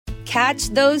Catch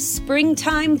those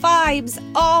springtime vibes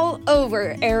all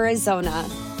over Arizona.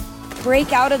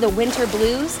 Break out of the winter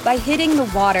blues by hitting the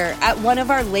water at one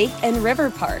of our lake and river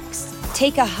parks.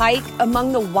 Take a hike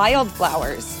among the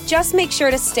wildflowers. Just make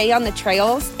sure to stay on the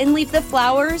trails and leave the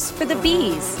flowers for the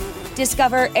bees.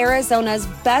 Discover Arizona's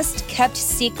best kept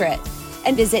secret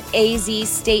and visit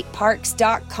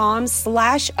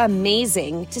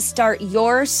azstateparks.com/amazing to start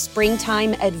your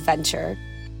springtime adventure.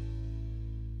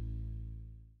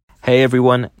 Hey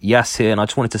everyone, Yas here, and I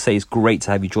just wanted to say it's great to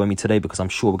have you join me today because I'm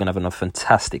sure we're going to have a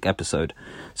fantastic episode.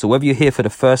 So whether you're here for the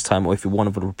first time or if you're one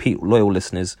of the repeat loyal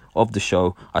listeners of the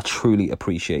show, I truly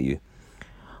appreciate you.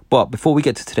 But before we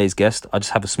get to today's guest, I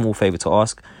just have a small favour to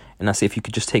ask, and that's if you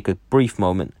could just take a brief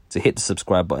moment to hit the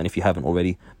subscribe button if you haven't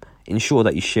already. Ensure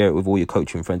that you share it with all your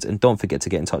coaching friends, and don't forget to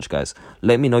get in touch, guys.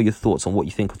 Let me know your thoughts on what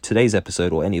you think of today's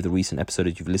episode or any of the recent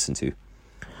episodes you've listened to.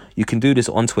 You can do this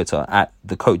on Twitter at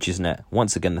 @TheCoachesNet.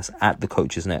 Once again, that's at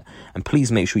 @TheCoachesNet. And please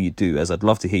make sure you do, as I'd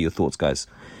love to hear your thoughts, guys.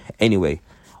 Anyway,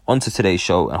 on to today's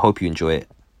show, and I hope you enjoy it.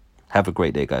 Have a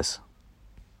great day, guys.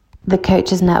 The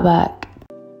Coaches Network.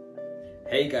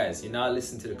 Hey guys, you're now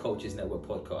listening to the Coaches Network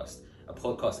podcast, a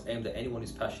podcast aimed at anyone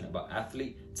who's passionate about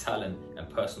athlete, talent, and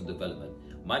personal development.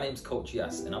 My name's Coach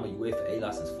Yas, and I'm a UEFA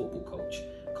A-licensed football coach,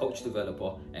 coach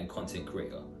developer, and content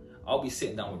creator. I'll be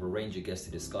sitting down with a range of guests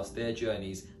to discuss their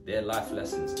journeys, their life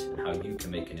lessons, and how you can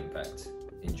make an impact.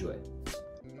 Enjoy.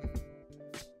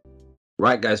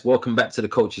 Right, guys, welcome back to the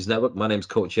Coaches Network. My name's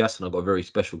Coach Yas, and I've got a very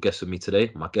special guest with me today.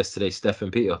 My guest today is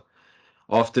Stefan Peter.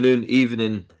 Afternoon,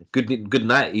 evening, good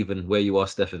night even, where you are,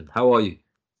 Stefan. How are you?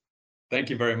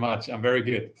 Thank you very much. I'm very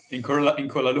good. In Kuala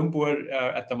Lumpur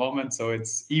at the moment, so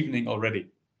it's evening already.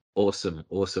 Awesome.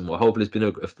 Well, hopefully it's been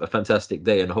a fantastic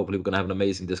day, and hopefully we're going to have an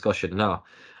amazing discussion now.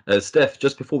 Steph,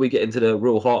 just before we get into the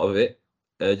real heart of it,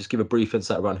 just give a brief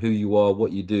insight around who you are,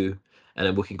 what you do, and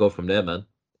then we can go from there, man.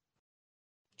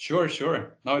 Sure.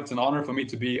 No, it's an honor for me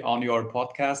to be on your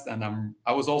podcast, and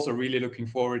I was also really looking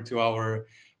forward to our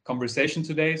conversation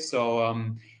today. So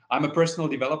I'm a personal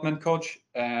development coach,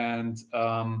 and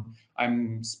I'm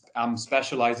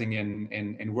specializing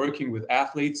in working with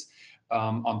athletes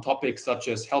on topics such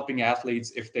as helping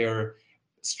athletes if they're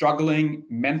struggling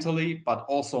mentally, but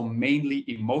also mainly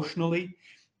emotionally,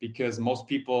 because most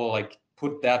people like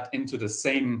put that into the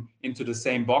same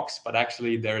box. But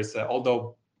actually, there's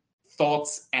although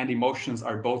thoughts and emotions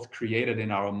are both created in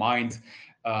our mind,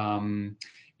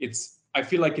 I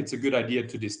feel like it's a good idea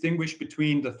to distinguish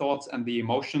between the thoughts and the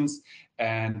emotions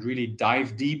and really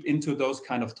dive deep into those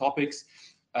kind of topics.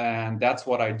 And that's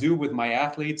what I do with my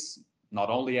athletes. Not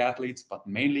only athletes, but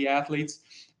mainly athletes,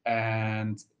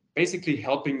 and basically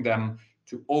helping them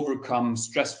to overcome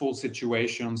stressful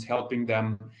situations, helping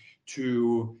them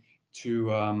to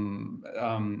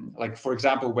like, for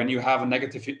example, when you have a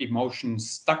negative emotion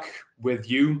stuck with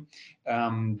you,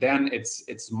 then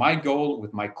it's my goal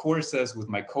with my courses, with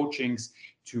my coachings,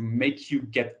 to make you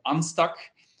get unstuck.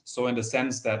 So in the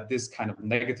sense that this kind of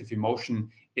negative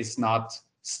emotion is not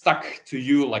stuck to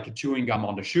you like a chewing gum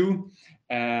on the shoe.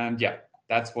 And yeah,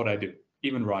 that's what I do.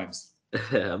 Even rhymes.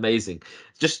 Amazing.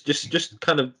 Just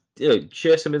kind of,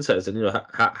 share some insights, and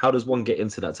how does one get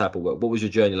into that type of work? What was your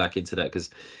journey like into that? Because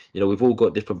we've all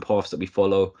got different paths that we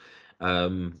follow.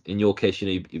 In your case,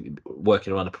 you're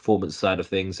working around the performance side of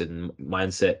things and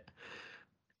mindset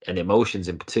and emotions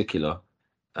in particular.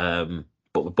 But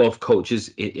we're both coaches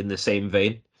in the same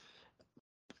vein.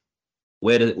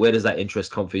 Where does that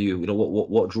interest come for you?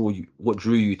 What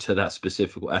drew you to that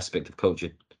specific aspect of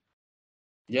coaching?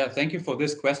 Yeah, thank you for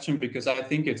this question, because I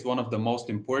think it's one of the most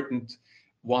important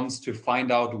ones to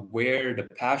find out where the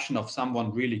passion of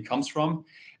someone really comes from.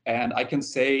 And I can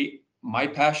say my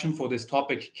passion for this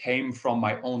topic came from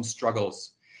my own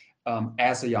struggles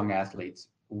as a young athlete,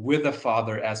 with a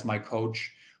father as my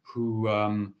coach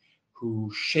who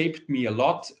shaped me a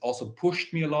lot, also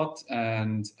pushed me a lot,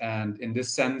 and in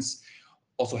this sense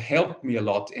also helped me a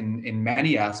lot in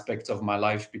many aspects of my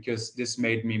life, because this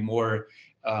made me more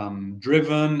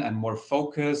driven and more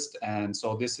focused. And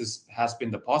so this has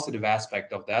been the positive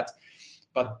aspect of that.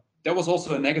 But there was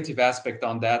also a negative aspect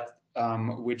on that,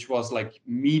 which was like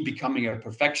me becoming a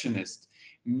perfectionist,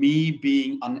 me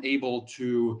being unable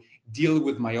to deal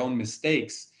with my own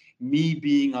mistakes, me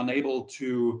being unable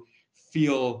to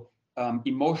feel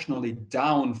emotionally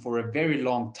down for a very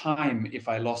long time if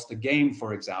I lost a game,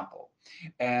 for example.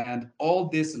 And all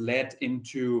this led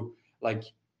into like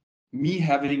me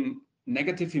having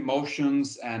negative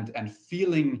emotions and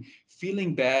feeling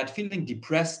bad, feeling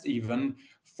depressed even,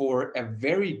 for a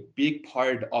very big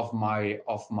part of my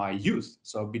youth.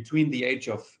 So between the age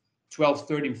of 12,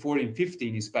 13, 14,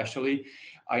 15 especially,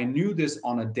 I knew this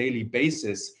on a daily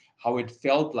basis, how it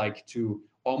felt like to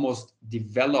almost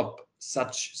develop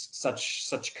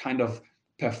such kind of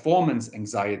performance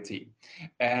anxiety.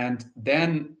 And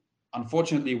then,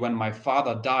 unfortunately, when my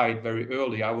father died very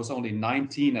early, I was only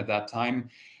 19 at that time.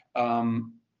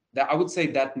 That I would say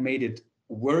that made it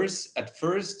worse at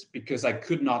first, because I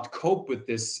could not cope with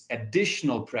this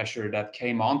additional pressure that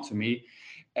came onto me.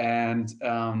 And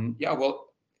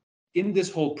in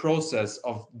this whole process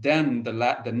of then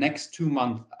the next 2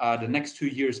 months, the next 2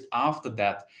 years after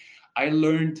that, I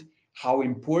learned how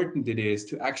important it is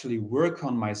to actually work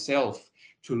on myself,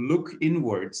 to look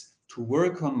inwards, to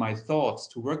work on my thoughts,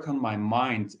 to work on my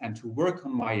mind, and to work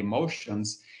on my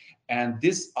emotions. And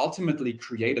this ultimately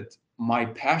created my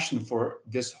passion for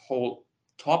this whole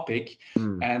topic.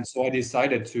 And so I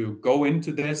decided to go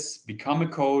into this, become a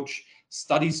coach,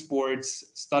 study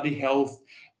sports, study health,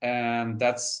 and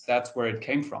that's where it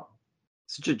came from.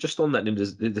 So just on that, Nim,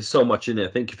 there's so much in there.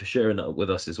 Thank you for sharing that with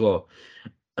us as well.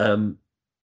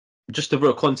 Just a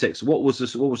real context. What was the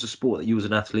sport that you was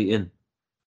an athlete in?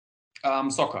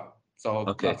 Soccer. So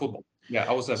Okay. football. Yeah,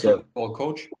 I was a So- football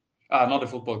coach. Not a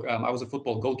football. I was a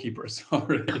football goalkeeper.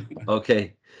 Sorry.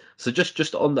 Okay. So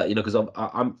just on that, because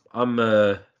I'm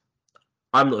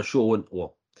not sure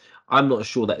I'm not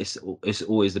sure that it's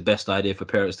always the best idea for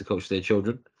parents to coach their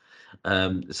children.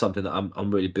 It's something that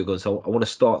I'm really big on. So I want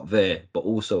to start there, but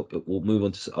also we'll move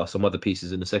on to some other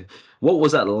pieces in a second. What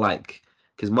was that like?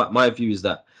 Because my view is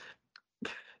that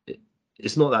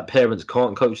it's not that parents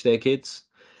can't coach their kids,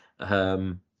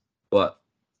 but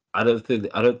I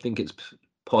don't think it's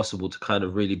possible to kind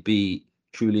of really be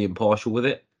truly impartial with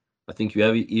it. I think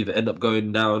you either end up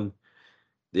going down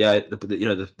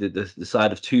the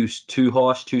side of too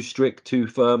harsh, too strict, too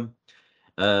firm,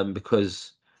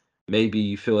 because maybe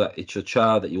you feel that it's your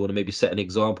child, that you want to maybe set an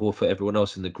example for everyone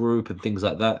else in the group and things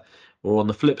like that. Or on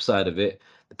the flip side of it,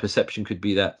 the perception could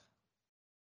be that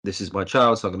this is my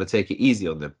child, so I'm going to take it easy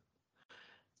on them.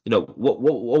 What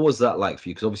was that like for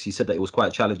you? Because obviously you said that it was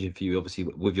quite challenging for you, obviously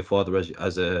with your father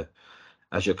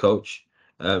as your coach.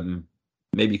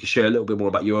 Maybe you could share a little bit more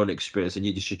about your own experience and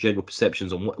just your general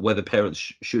perceptions on whether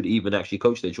parents should even actually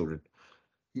coach their children.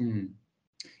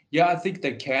 Yeah, I think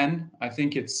they can. I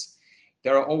think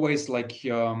there are always like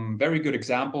very good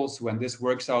examples when this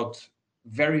works out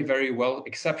very, very well,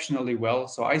 exceptionally well.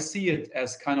 So I see it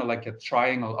as kind of like a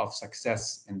triangle of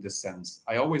success in this sense.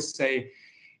 I always say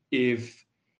if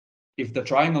the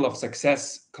triangle of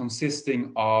success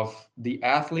consisting of the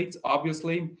athlete,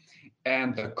 obviously,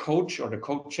 and the coach or the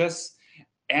coaches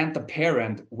and the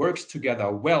parent works together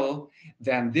well,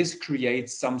 then this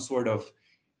creates some sort of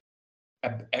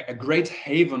a great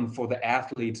haven for the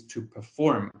athlete to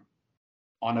perform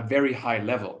on a very high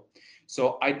level.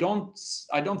 So I don't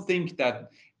think that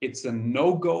it's a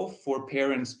no-go for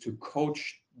parents to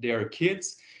coach their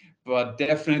kids, but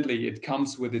definitely it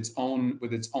comes with its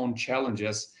own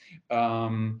challenges.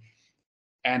 And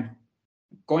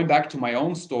going back to my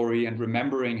own story and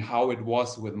remembering how it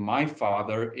was with my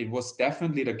father, it was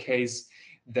definitely the case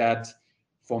that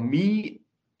for me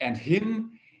and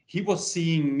him, he was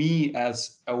seeing me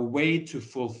as a way to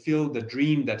fulfill the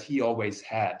dream that he always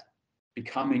had,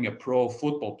 becoming a pro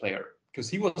football player, because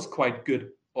he was quite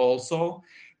good also,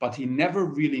 but he never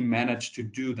really managed to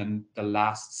do the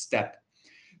last step.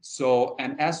 So,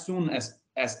 and as soon as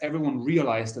everyone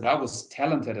realized that I was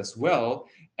talented as well,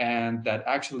 and that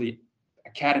actually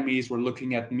academies were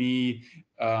looking at me,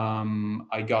 I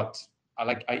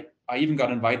even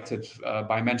got invited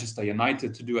by Manchester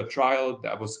United to do a trial.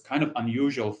 That was kind of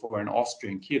unusual for an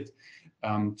Austrian kid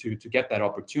to get that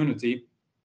opportunity.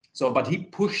 So, but he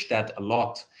pushed that a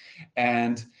lot,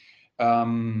 and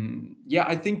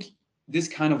I think this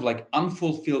kind of like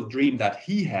unfulfilled dream that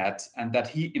he had and that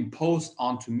he imposed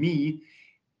onto me,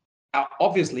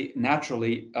 obviously,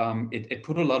 naturally, it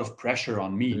put a lot of pressure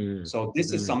on me. So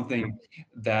this is something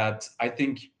that I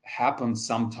think happens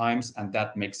sometimes, and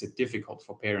that makes it difficult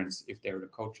for parents if they're the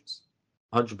coaches.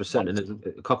 100%. And there's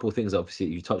a couple of things obviously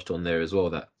you touched on there as well,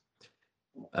 that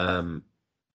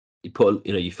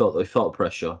you felt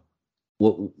pressure.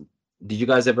 What did you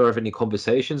guys ever have any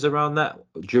conversations around that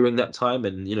during that time?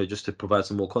 And just to provide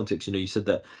some more context, you said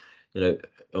that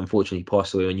unfortunately he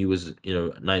passed away when you was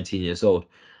 19 years old.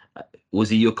 Was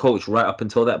he your coach right up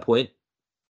until that point?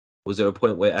 Was there a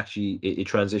point where actually it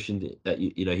transitioned, that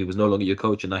he was no longer your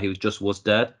coach and now he was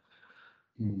dad?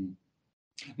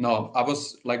 No, I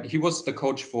was like, he was the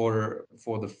coach for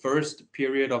the first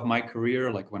period of my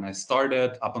career, like when I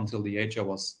started up until the age I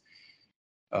was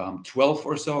 12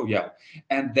 or so. Yeah.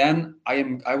 And then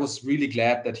I was really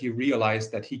glad that he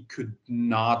realized that he could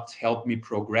not help me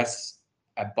progress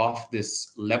above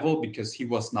this level because he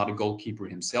was not a goalkeeper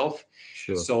himself.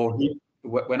 Sure. So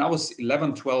when I was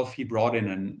 11, 12, he brought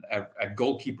in a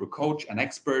goalkeeper coach, an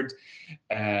expert,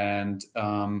 and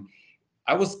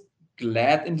I was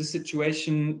glad in the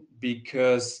situation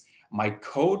because my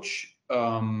coach,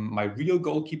 my real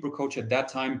goalkeeper coach at that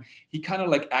time, he kind of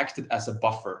like acted as a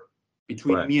buffer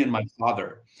between Right. me and my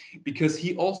father, because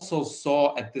he also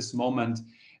saw at this moment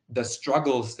the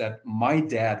struggles that my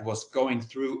dad was going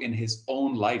through in his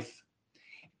own life.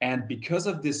 And because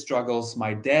of these struggles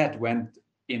my dad went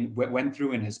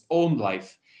through in his own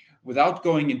life, without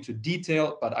going into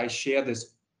detail, but I share this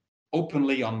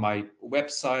openly on my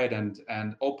website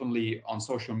and openly on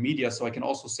social media. So I can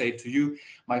also say to you,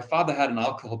 my father had an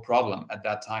alcohol problem at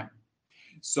that time.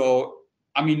 So,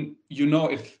 I mean,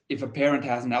 if a parent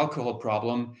has an alcohol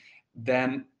problem,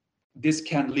 then this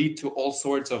can lead to all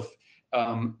sorts of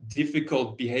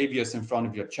difficult behaviors in front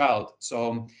of your child.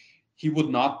 So he would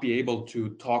not be able to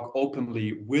talk openly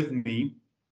with me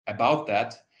about that.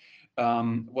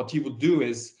 What he would do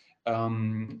is,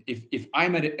 if I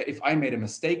made a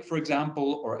mistake, for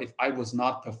example, or if I was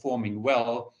not performing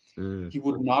well, Mm. he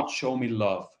would not show me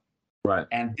love. Right.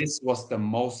 And this was the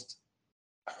most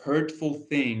hurtful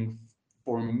thing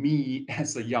for me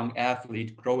as a young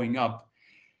athlete growing up,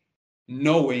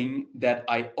 knowing that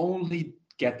I only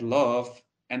get love.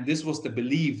 And this was the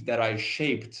belief that I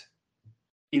shaped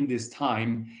in this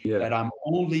time, Yeah. that I'm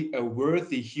only a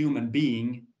worthy human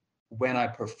being when I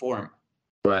perform.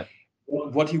 Right.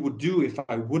 What he would do if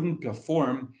I wouldn't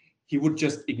perform, he would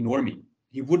just ignore me.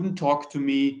 He wouldn't talk to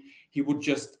me. He would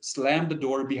just slam the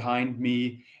door behind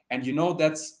me. And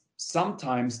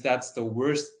that's the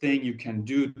worst thing you can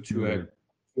do Mm.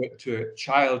 to a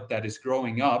child that is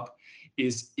growing up,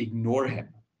 is ignore him.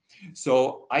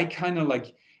 So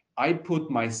I put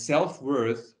my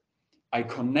self-worth, I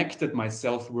connected my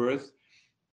self-worth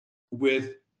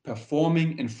with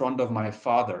performing in front of my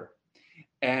father.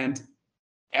 And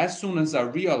as soon as I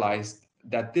realized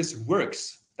that this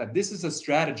works, that this is a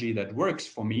strategy that works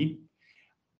for me,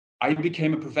 I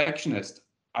became a perfectionist.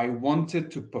 I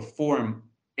wanted to perform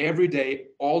every day,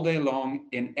 all day long,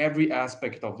 in every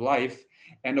aspect of life.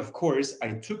 And of course,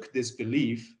 I took this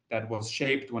belief that was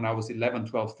shaped when I was 11,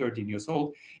 12, 13 years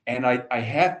old. And I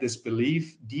had this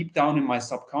belief deep down in my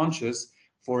subconscious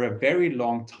for a very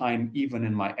long time, even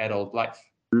in my adult life.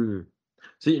 Mm.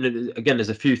 So again, there's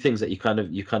a few things that you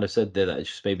kind of said there that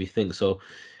just made me think. So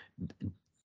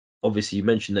obviously, you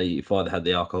mentioned that your father had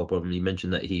the alcohol problem. You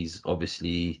mentioned that he's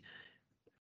obviously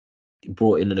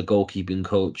brought in a goalkeeping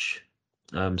coach.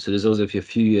 So there's also a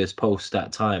few years post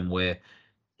that time where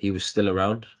he was still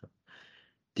around.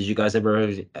 Did you guys ever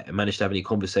manage to have any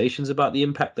conversations about the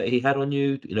impact that he had on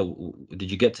you?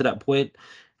 Did you get to that point?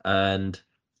 And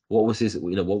what was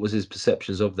his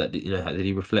perceptions of that? How did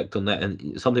he reflect on that?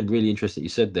 And something really interesting you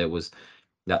said there was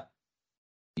that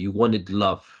you wanted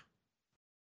love,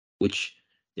 which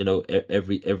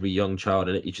every young child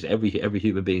and just every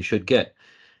human being should get.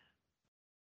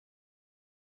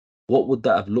 What would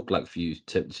that have looked like for you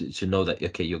to know that,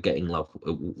 okay, you're getting love?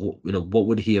 What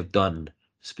would he have done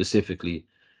specifically?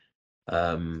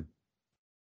 Um,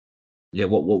 yeah,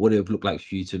 what would it have looked like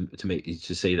for you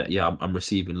to say that, yeah, I'm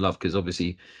receiving love? Because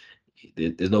obviously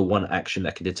there's no one action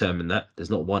that can determine that. There's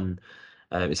not one.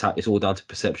 It's all down to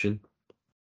perception.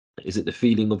 Is it the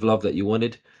feeling of love that you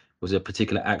wanted? Was there a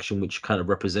particular action which kind of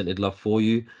represented love for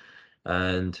you?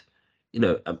 And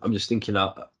I'm just thinking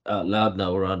out loud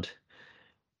now around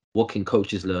what can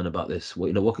coaches learn about this?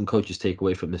 What can coaches take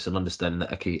away from this and understanding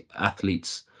that, okay,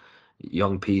 athletes,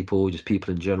 young people, just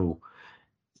people in general,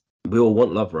 we all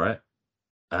want love, right?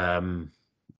 Um,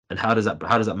 and how does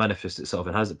that manifest itself,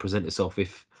 and how does it present itself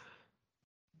if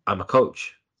I'm a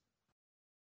coach?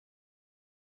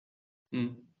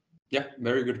 Mm. Yeah,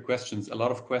 very good questions. A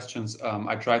lot of questions.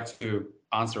 I tried to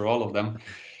answer all of them.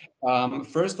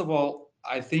 First of all,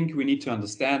 I think we need to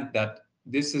understand that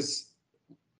this is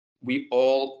we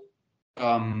all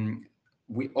um,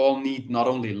 we all need not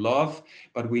only love,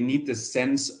 but we need the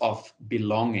sense of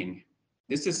belonging.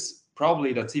 This is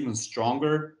probably that's even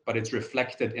stronger, but it's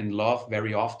reflected in love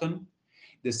very often.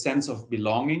 The sense of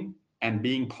belonging and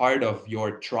being part of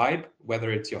your tribe,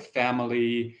 whether it's your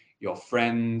family, your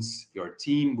friends, your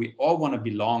team. We all want to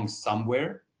belong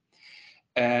somewhere.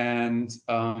 And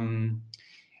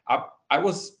I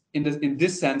was in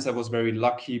this sense, I was very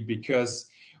lucky because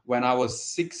when I was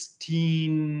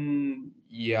 16,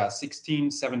 yeah,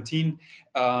 16, 17,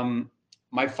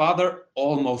 my father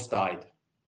almost died.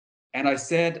 And I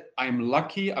said, I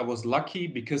was lucky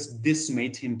because this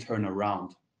made him turn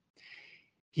around.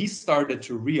 he started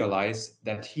to realize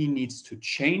that he needs to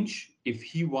change if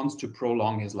he wants to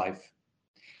prolong his life.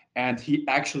 And he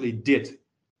actually did.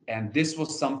 And this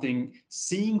was something,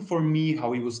 seeing for me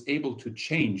how he was able to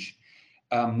change,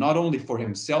 not only for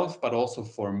himself, but also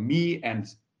for me and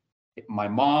my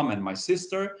mom and my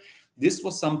sister. This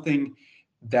was something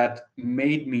that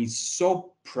made me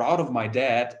so proud of my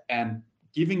dad, and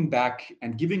giving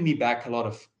me back a lot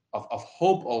of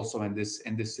hope also in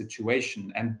this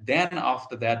situation. And then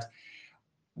after that,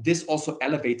 this also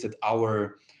elevated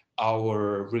our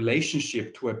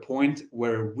relationship to a point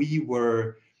where we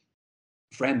were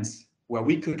friends, where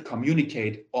we could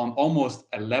communicate on almost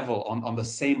a level, on the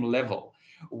same level,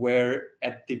 where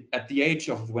at the age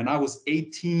of when I was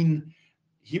 18,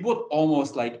 he would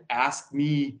almost like ask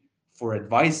me for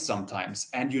advice sometimes.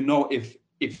 And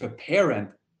if a parent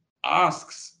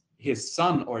asks his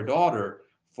son or daughter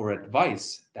for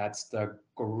advice, that's the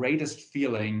greatest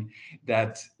feeling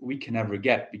that we can ever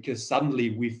get, because suddenly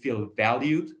we feel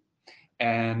valued.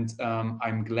 And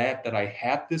I'm glad that I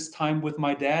had this time with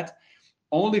my dad,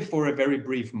 only for a very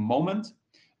brief moment,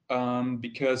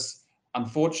 because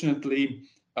unfortunately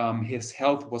his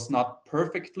health was not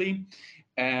perfectly.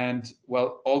 And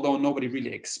well, although nobody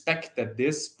really expected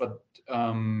this, but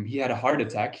he had a heart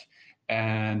attack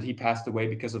and he passed away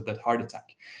because of that heart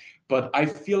attack. But I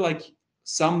feel like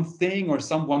something or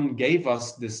someone gave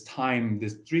us this time,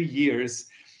 this 3 years,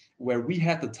 where we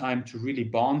had the time to really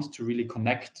bond, to really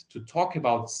connect, to talk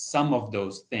about some of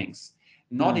those things,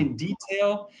 not in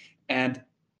detail. And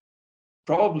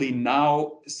probably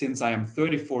now, since I am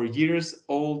 34 years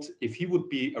old, if he would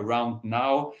be around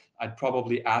now, I'd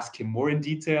probably ask him more in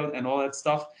detail and all that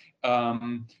stuff.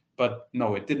 But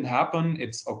no, it didn't happen.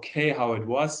 It's okay how it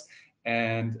was,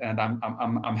 and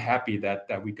I'm happy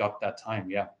that we got that time.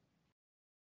 Yeah.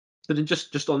 So then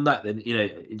just on that then,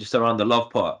 just around the love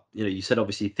part, you said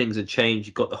obviously things had changed,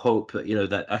 you got the hope that,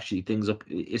 that actually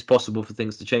it's possible for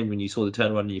things to change when you saw the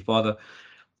turnaround in your father.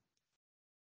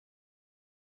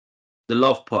 The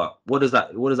love part, what does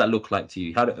that look like to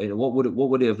you? What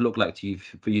would it have looked like to you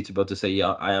for you to be able to say,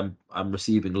 yeah, I'm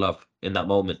receiving love in that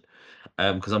moment?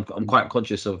 Because I'm quite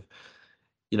conscious of,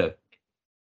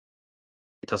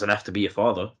 it doesn't have to be your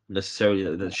father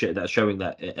necessarily that's showing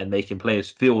that and making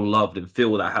players feel loved and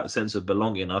feel that sense of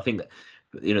belonging. I think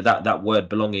that that word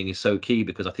belonging is so key,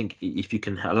 because I think if you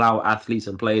can allow athletes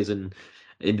and players and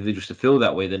individuals to feel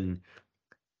that way, then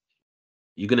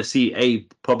you're going to see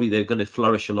probably they're going to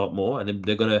flourish a lot more, and then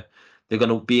they're going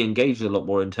to be engaged a lot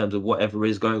more in terms of whatever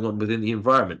is going on within the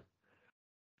environment.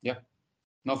 Yeah.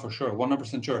 No, for sure.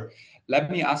 100% sure.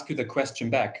 Let me ask you the question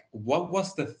back. What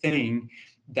was the thing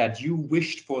that you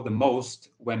wished for the most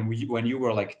when you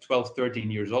were like 12,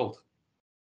 13 years old?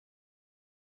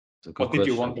 It's a good What did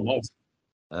you question. want the most?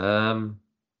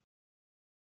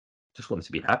 Just wanted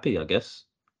to be happy, I guess.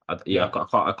 Yeah.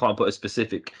 I can't put a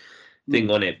specific thing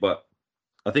Mm. on it, but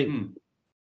I think, Mm.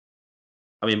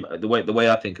 I mean, the way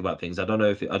I think about things, I don't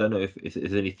know if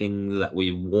there's anything that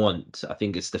we want. I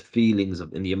think it's the feelings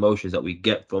and the emotions that we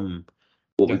get from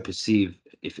what we Yeah. perceive,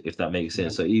 if that makes Yeah.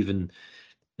 sense. So even,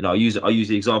 I use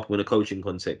the example in a coaching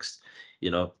context.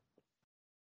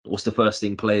 What's the first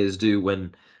thing players do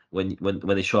when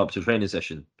they show up to a training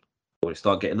session? Or they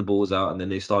start getting the balls out and then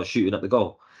they start shooting at the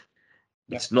goal.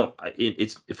 Yeah. It's not.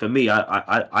 It's for me.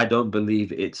 I don't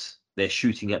believe it's they're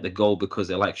shooting at the goal because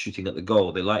they like shooting at the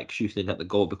goal. They like shooting at the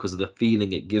goal because of the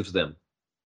feeling it gives them,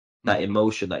 that Mm.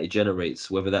 emotion that it generates,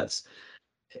 whether that's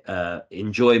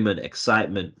enjoyment,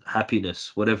 excitement,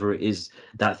 happiness, whatever it is,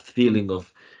 that Mm. feeling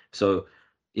of. So,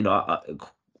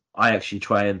 I actually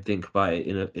try and think about it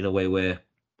in a way where,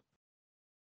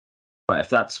 right, if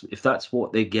that's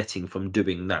what they're getting from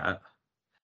doing that,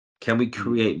 can we Mm.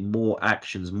 create more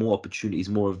actions, more opportunities,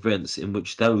 more events in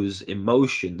which those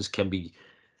emotions can be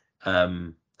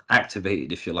um,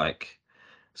 activated, if you like?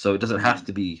 So it doesn't have Mm.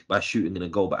 to be by shooting in a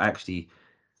goal, but actually,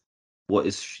 what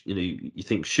is you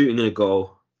think shooting in a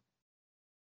goal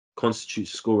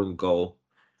constitutes scoring a goal.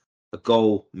 A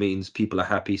goal means people are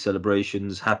happy,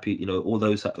 celebrations, happy, all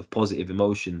those type of positive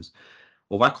emotions.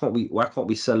 Well, why can't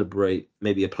we celebrate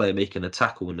maybe a player making a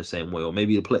tackle in the same way, or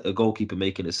maybe a goalkeeper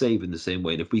making a save in the same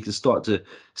way? And if we can start to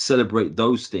celebrate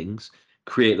those things,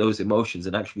 create those emotions,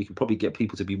 and actually we can probably get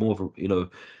people to be more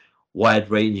of wide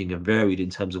ranging and varied in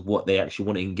terms of what they actually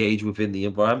want to engage within the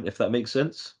environment, if that makes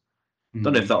sense.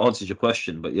 Don't know if Mm. that answers your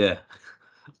question, but yeah.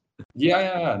 Yeah.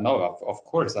 Yeah. Yeah. No, of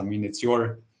course. I mean, it's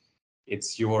your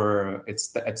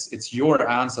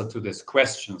answer to this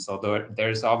question. So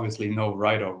there's obviously no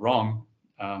right or wrong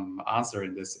answer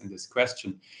in this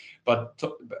question. But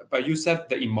you said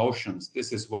the emotions.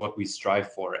 This is what we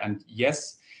strive for, and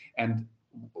yes, and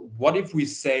what if we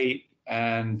say,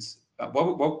 and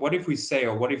what if we say,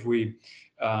 or what if we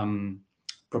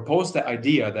propose the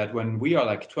idea that when we are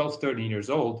like 12, 13 years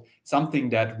old, something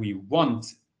that we want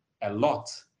a lot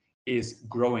is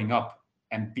growing up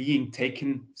and being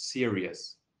taken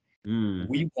serious.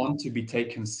 We want to be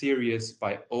taken serious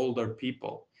by older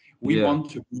people. We Yeah. want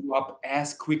to grow up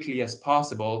as quickly as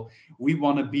possible. We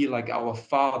want to be like our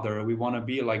father. We want to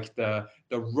be like the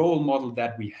role model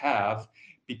that we have,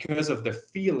 because of the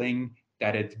feeling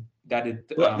that it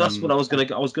Well, that's what I was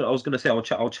gonna say.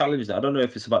 I'll challenge that. I don't know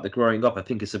if it's about the growing up. I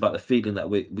think it's about the feeling that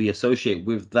we associate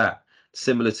with that.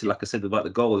 Similar to, like I said, about the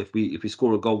goal. If we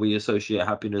score a goal, we associate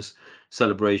happiness,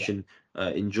 celebration,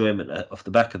 enjoyment off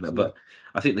the back of that. But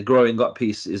I think the growing up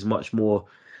piece is much more.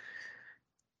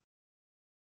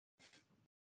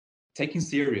 taking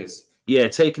serious. Yeah,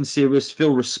 taken serious,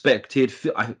 feel respected.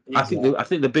 Exactly. I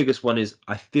think the biggest one is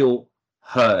I feel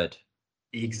heard.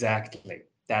 Exactly.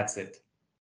 That's it.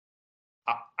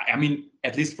 I, I mean,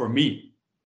 at least for me,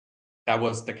 that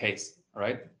was the case,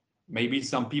 right? Maybe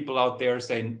some people out there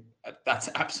saying that's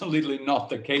absolutely not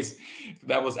the case.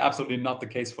 That was absolutely not the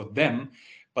case for them.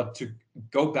 But to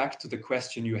go back to the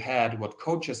question you had, what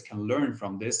coaches can learn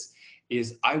from this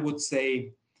is, I would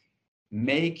say,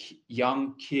 make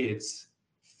young kids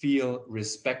feel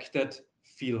respected,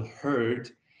 feel heard,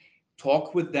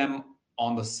 talk with them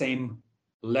on the same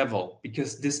level,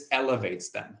 because this elevates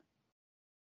them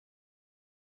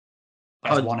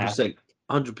as one 100%, athlete.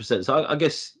 100%. So I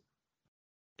guess,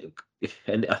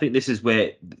 and I think this is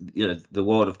where the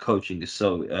world of coaching is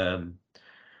so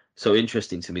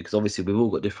interesting to me, because obviously we've all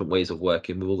got different ways of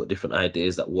working, we've all got different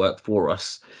ideas that work for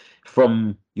us.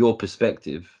 From your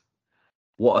perspective,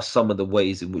 what are some of the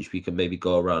ways in which we can maybe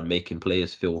go around making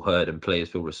players feel heard and players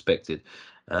feel respected?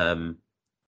 Um,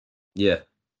 yeah.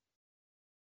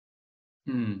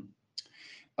 Hmm.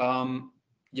 Um,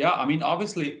 yeah, I mean,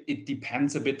 obviously, it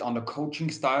depends a bit on the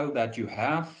coaching style that you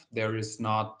have. There is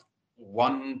not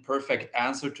one perfect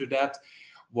answer to that.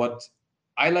 What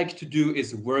I like to do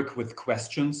is work with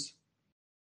questions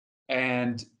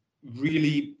and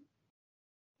really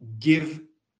give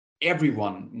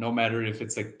everyone, no matter if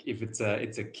it's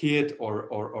a kid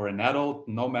or an adult,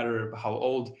 no matter how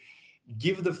old,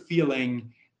 give the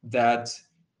feeling that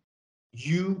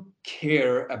you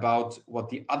care about what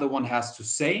the other one has to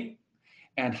say.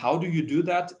 And how do you do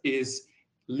that is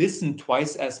listen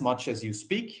twice as much as you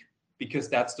speak, because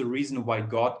that's the reason why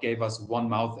God gave us one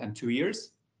mouth and two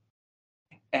ears.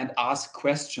 And ask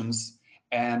questions,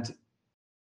 and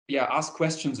ask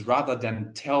questions rather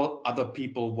than tell other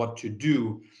people what to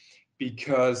do,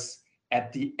 because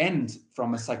at the end,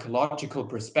 from a psychological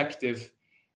perspective,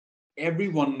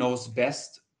 everyone knows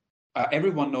best.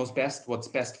 Everyone knows best what's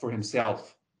best for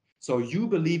himself. So you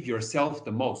believe yourself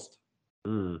the most.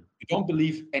 Mm. You don't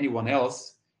believe anyone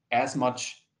else as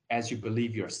much as you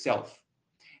believe yourself.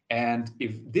 And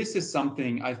if this is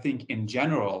something, I think in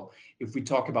general, if we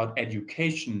talk about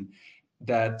education,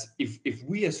 that if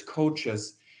we as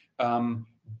coaches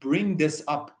bring this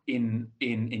up in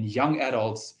young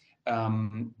adults,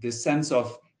 this sense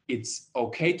of, it's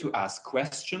okay to ask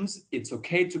questions, it's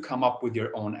okay to come up with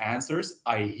your own answers,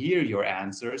 I hear your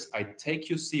answers, I take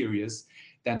you serious,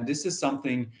 then this is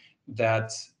something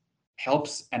that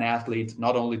helps an athlete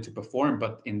not only to perform,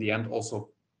 but in the end also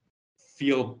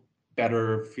feel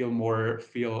better, feel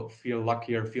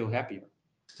luckier, feel happier.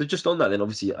 So just on that, then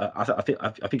obviously, I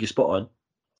think you're spot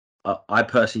on. I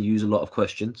personally use a lot of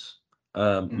questions.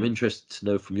 I'm Mm. interested to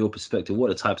know from your perspective what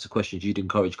are the types of questions you'd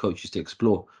encourage coaches to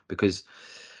explore, because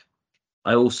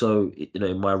I also,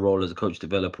 in my role as a coach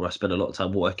developer, I spend a lot of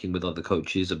time working with other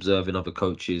coaches, observing other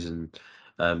coaches,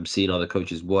 and seeing other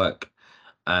coaches work.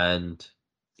 And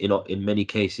in many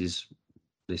cases,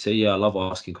 they say, "Yeah, I love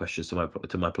asking questions to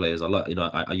my players. I like,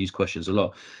 I use questions a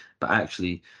lot, but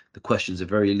actually, the questions are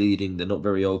very leading. They're not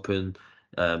very open.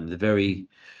 They're very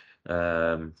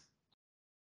um,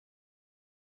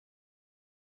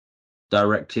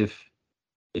 directive,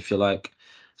 if you like."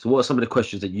 So, what are some of the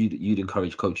questions that you'd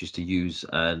encourage coaches to use,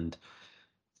 and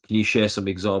can you share some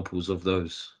examples of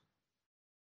those?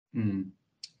 Mm.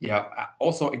 Yeah.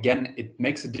 Also, again, it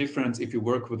makes a difference if you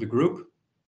work with a group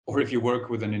or if you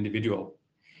work with an individual.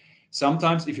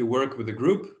 Sometimes, if you work with a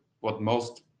group, what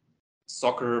most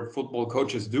soccer, football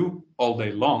coaches do all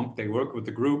day long, they work with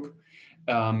the group,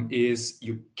 is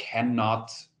you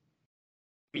cannot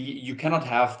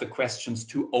have the questions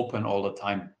too open all the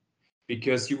time,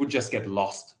 because you would just get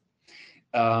lost.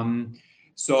 Um,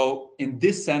 so in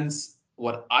this sense,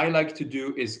 what I like to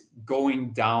do is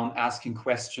going down, asking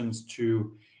questions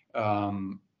to,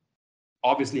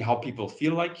 obviously, how people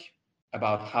feel like.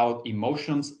 about how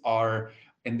emotions are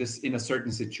in a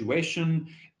certain situation,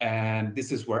 and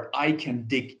this is where I can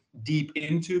dig deep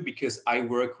into because I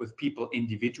work with people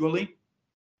individually.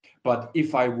 But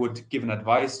if I would give an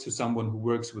advice to someone who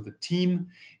works with a team,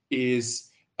 is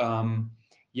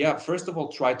yeah, first of all,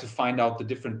 try to find out the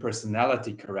different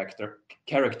personality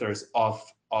characters of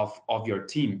your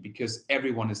team, because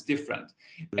everyone is different,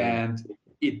 and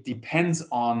it depends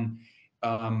on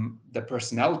the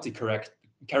personality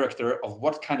character of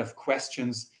what kind of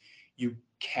questions you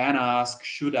can ask,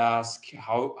 should ask,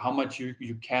 how much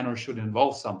you can or should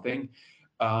involve something.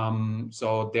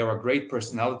 So there are great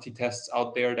personality tests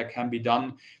out there that can be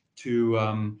done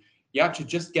to to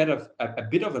just get a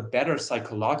bit of a better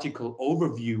psychological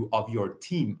overview of your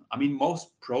team. I mean,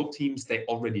 most pro teams, they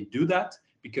already do that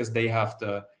because they have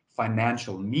the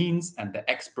financial means and the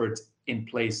experts in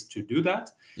place to do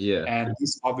that. Yeah. And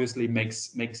this obviously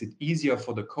makes it easier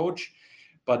for the coach.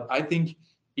 But I think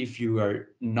if you are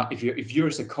not, if you're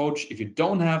as a coach, if you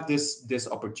don't have this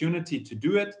opportunity to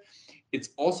do it, it's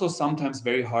also sometimes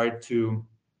very hard to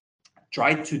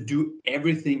try to do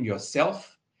everything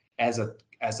yourself as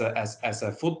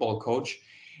a football coach,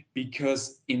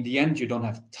 because in the end you don't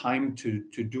have time to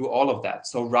do all of that.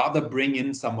 So rather bring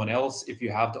in someone else if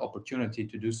you have the opportunity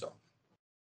to do so.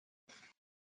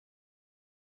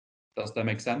 Does that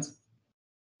make sense?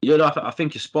 You know, I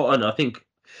think you're spot on. I think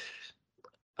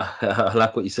I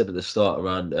like what you said at the start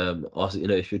around you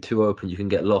know, if you're too open, you can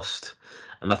get lost.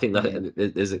 And I think that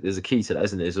there's a key to that,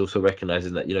 isn't it? Is also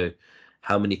recognizing that, you know,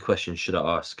 how many questions should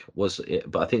I ask?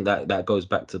 But I think that goes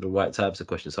back to the right types of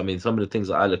questions. I mean, some of the things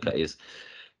that I look at is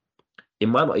it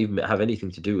might not even have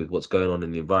anything to do with what's going on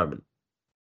in the environment,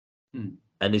 and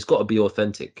it's got to be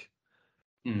authentic.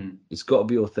 It's got to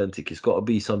be authentic. It's got to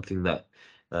be something that,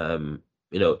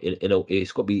 you know,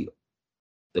 it's got to be,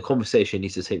 the conversation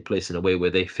needs to take place in a way where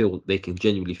they can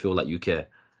genuinely feel like you care.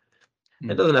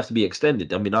 It doesn't have to be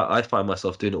extended. I mean, I find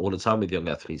myself doing it all the time with young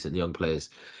athletes and young players,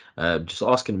 just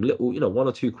asking them little, you know, one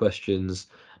or two questions.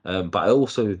 But I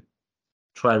also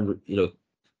try and, you know,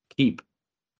 keep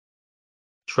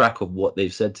track of what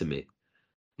they've said to me,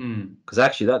 because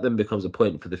actually that then becomes a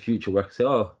point for the future where I can say,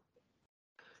 oh,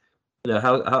 you know,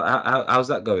 how's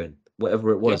that going?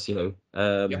 Whatever it was, you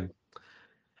know,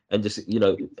 and just, you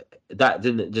know, that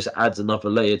then just adds another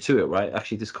layer to it, right?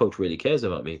 Actually, this coach really cares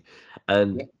about me,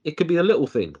 and it could be a little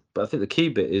thing, but I think the key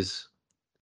bit is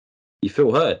you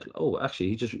feel heard. Oh,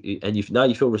 actually, now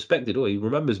you feel respected. Oh, he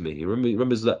remembers me. He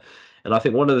remembers that. And I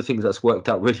think one of the things that's worked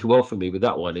out really well for me with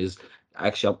that one is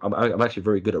actually I'm actually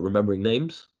very good at remembering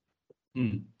names.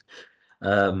 And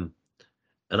I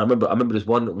remember there's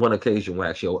one occasion where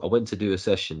actually I went to do a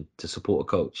session to support a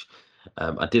coach.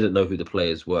 I didn't know who the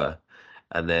players were,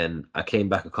 and then I came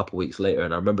back a couple of weeks later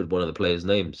and I remembered one of the players'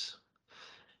 names.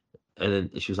 And then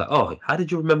she was like, "Oh, how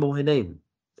did you remember my name?"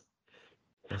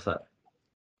 I was like,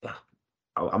 "Yeah,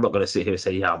 I'm not going to sit here and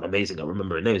say, yeah, I'm amazing at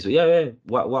remembering names, but yeah.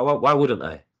 Why wouldn't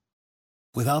I?"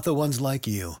 Without the ones like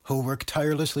you, who work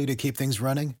tirelessly to keep things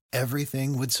running,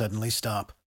 everything would suddenly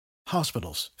stop.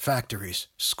 Hospitals, factories,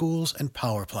 schools, and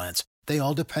power plants, they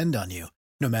all depend on you.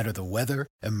 No matter the weather,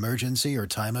 emergency, or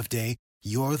time of day,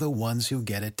 you're the ones who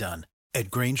get it done.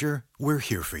 At Grainger, we're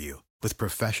here for you with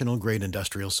professional-grade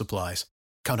industrial supplies.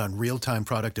 Count on real-time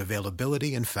product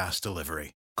availability and fast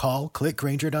delivery. Call, click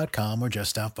Grainger.com, or just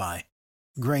stop by.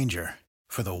 Grainger,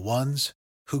 for the ones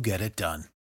who get it done.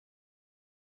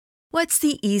 What's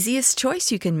the easiest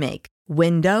choice you can make?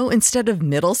 Window instead of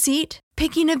middle seat?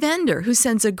 Picking a vendor who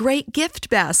sends a great gift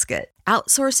basket?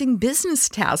 Outsourcing business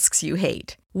tasks you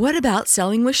hate? What about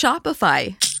selling with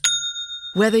Shopify?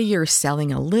 Whether you're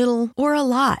selling a little or a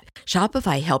lot,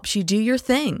 Shopify helps you do your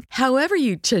thing, however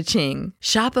you cha-ching.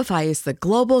 Shopify is the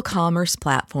global commerce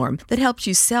platform that helps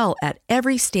you sell at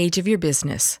every stage of your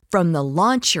business. From the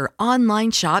launch your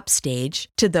online shop stage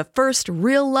to the first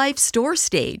real-life store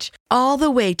stage, all the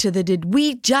way to the did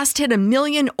we just hit 1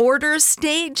 million orders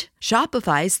stage.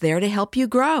 Shopify's there to help you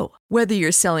grow. Whether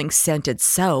you're selling scented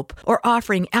soap or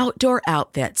offering outdoor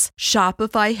outfits,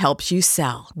 Shopify helps you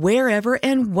sell. Wherever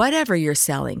and whatever you're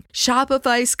selling,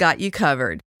 Shopify's got you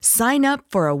covered. Sign up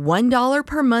for a $1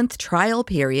 per month trial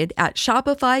period at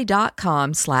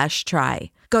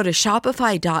shopify.com/try. Go to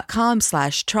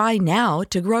shopify.com/try now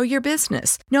to grow your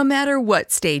business, no matter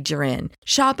what stage you're in.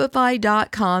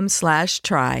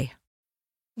 Shopify.com/try.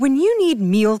 When you need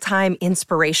mealtime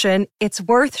inspiration, it's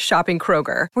worth shopping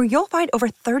Kroger, where you'll find over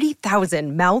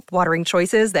 30,000 mouth-watering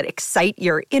choices that excite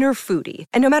your inner foodie.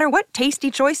 And no matter what tasty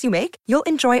choice you make, you'll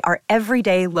enjoy our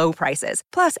everyday low prices,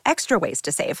 plus extra ways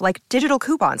to save, like digital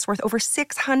coupons worth over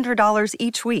 $600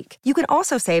 each week. You can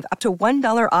also save up to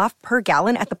 $1 off per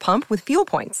gallon at the pump with fuel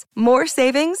points. More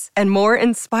savings and more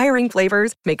inspiring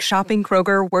flavors make shopping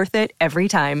Kroger worth it every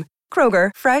time.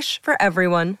 Kroger, fresh for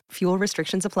everyone. Fuel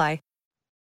restrictions apply.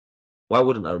 Why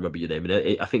wouldn't I remember your name?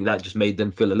 And I think that just made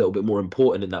them feel a little bit more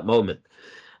important in that moment.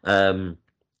 So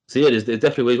yeah, there's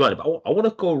definitely ways around it. But I want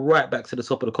to go right back to the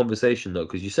top of the conversation though,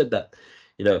 because you said that,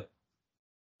 you know,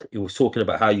 you were talking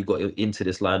about how you got into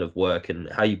this line of work and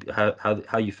how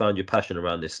you found your passion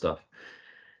around this stuff.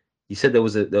 You said there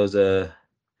was a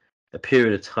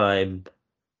period of time,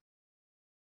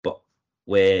 but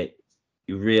where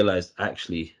you realized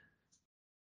actually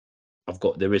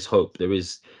there is hope, there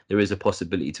is a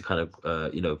possibility to kind of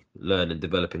learn and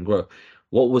develop and grow.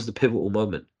 What was the pivotal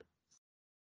moment?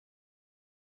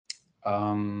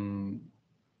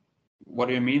 What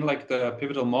do you mean, like the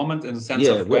pivotal moment in the sense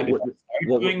Yeah, of when did I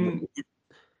start doing?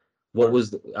 what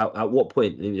was at what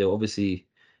point? You know, obviously,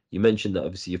 you mentioned that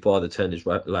obviously your father turned his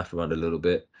life around a little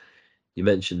bit. You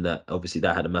mentioned that obviously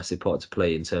that had a massive part to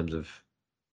play in terms of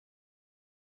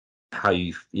how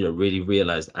you really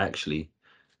realized actually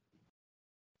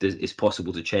it's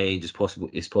possible to change. It's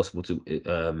possible to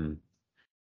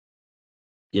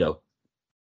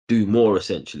do more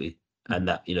essentially, and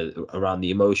that around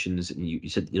the emotions. And you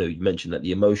said you mentioned that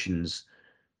the emotions,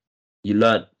 you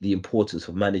learned the importance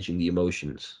of managing the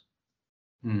emotions.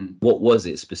 What was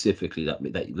it specifically that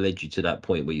led you to that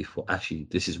point where you thought actually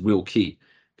this is real key?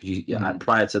 Because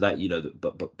prior to that,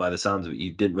 but by the sounds of it,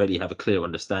 you didn't really have a clear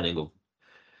understanding of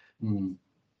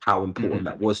how important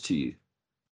that was to you.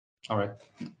 All right,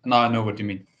 now I know what you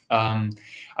mean. I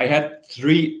had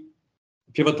 3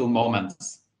 pivotal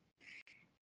moments.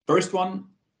 First one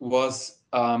was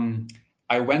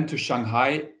I went to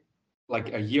Shanghai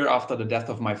like a year after the death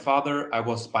of my father. I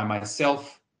was by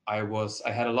myself. I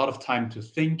had a lot of time to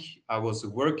think. I was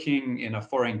working in a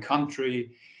foreign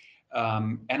country,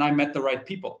 and I met the right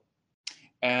people.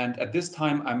 And at this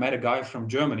time, I met a guy from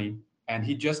Germany, and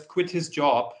he just quit his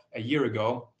job a year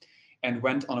ago and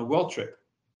went on a world trip.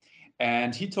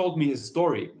 And he told me his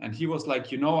story, and he was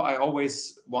like, I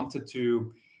always wanted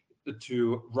to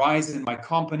rise in my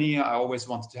company. I always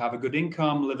wanted to have a good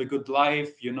income, live a good life.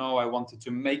 I wanted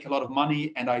to make a lot of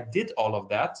money, and I did all of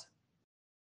that.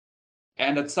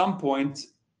 And at some point,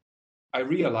 I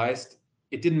realized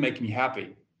it didn't make me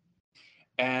happy.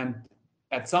 And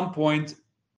at some point,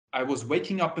 I was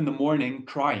waking up in the morning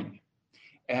crying.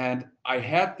 And I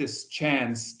had this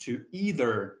chance to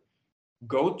either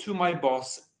go to my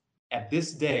boss at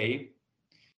this day,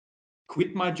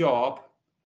 quit my job,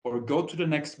 or go to the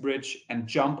next bridge and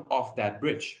jump off that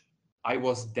bridge. I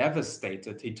was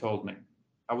devastated, he told me.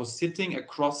 I was sitting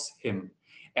across him.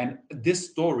 And these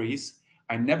stories,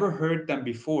 I never heard them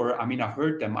before. I mean, I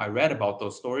heard them, I read about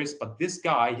those stories, but this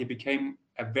guy, he became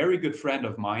a very good friend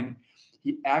of mine.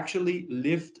 He actually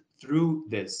lived through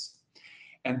this.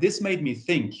 And this made me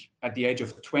think at the age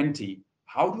of 20,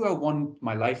 how do I want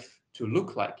my life to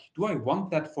look like? Do I want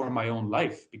that for my own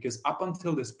life? Because up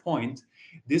until this point,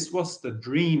 this was the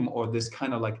dream or this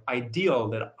kind of like ideal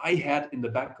that I had in the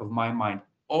back of my mind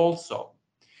also.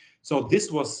 So this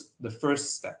was the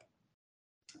first step.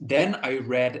 Then I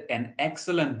read an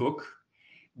excellent book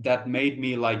that made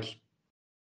me like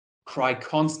cry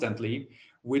constantly,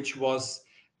 which was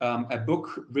a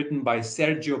book written by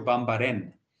Sergio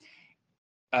Bambaren.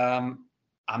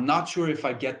 I'm not sure if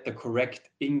I get the correct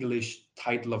English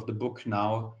title of the book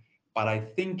now, but I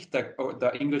think that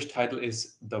the English title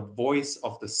is The Voice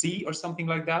of the Sea or something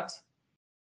like that.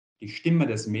 Die Stimme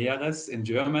des Meeres in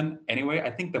German. Anyway, I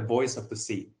think The Voice of the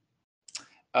Sea.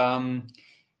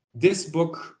 This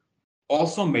book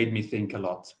also made me think a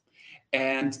lot.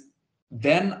 And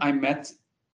then I met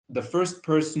the first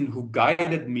person who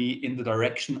guided me in the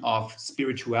direction of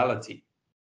spirituality.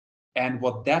 And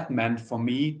what that meant for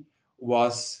me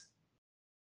was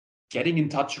getting in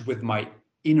touch with my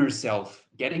inner self,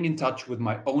 getting in touch with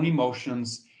my own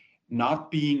emotions, not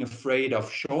being afraid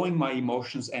of showing my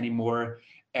emotions anymore,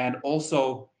 and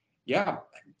also,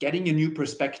 getting a new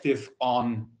perspective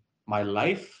on my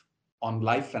life, on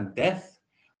life and death,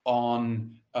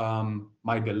 on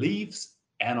my beliefs,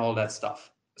 and all that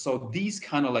stuff. So these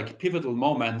kind of like pivotal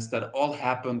moments that all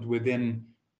happened within,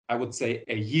 I would say,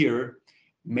 a year,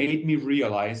 made me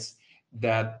realize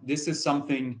that this is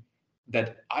something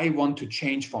that I want to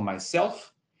change for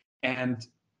myself. And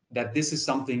that this is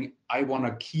something I want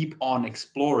to keep on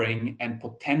exploring and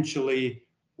potentially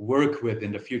work with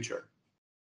in the future.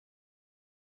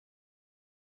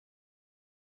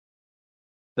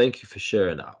 Thank you for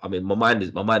sharing that. I mean, my mind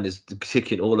is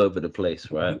ticking all over the place,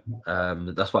 right?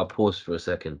 That's why I paused for a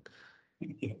second.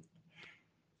 Yeah.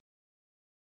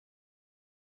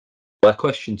 My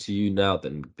question to you now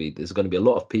then would be: there's going to be a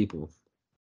lot of people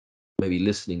maybe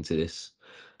listening to this,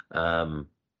 who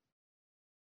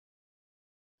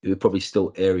are probably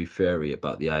still airy fairy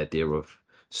about the idea of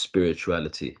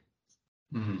spirituality,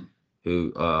 Mhm.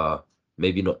 who are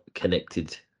maybe not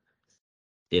connected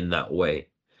in that way.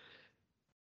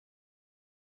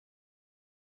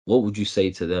 What would you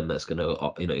say to them that's going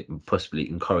to, possibly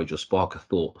encourage or spark a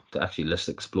thought to actually let's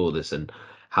explore this? And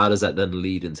how does that then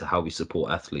lead into how we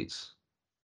support athletes?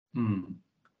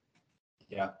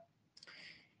 Yeah,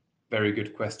 very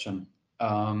good question.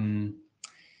 Um,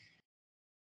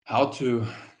 how to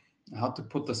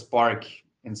put the spark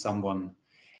in someone.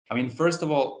 I mean, first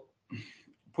of all,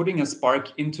 putting a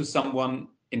spark into someone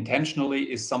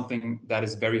intentionally is something that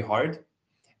is very hard,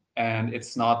 and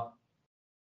it's not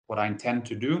what I intend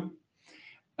to do.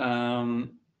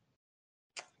 Um,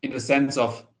 in the sense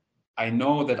of, I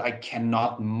know that I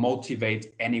cannot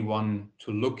motivate anyone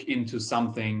to look into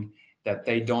something that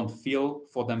they don't feel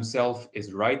for themselves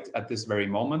is right at this very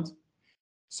moment.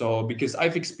 So, because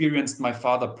I've experienced my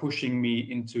father pushing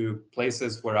me into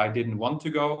places where I didn't want to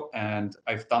go, and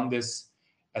I've done this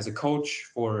as a coach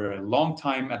for a long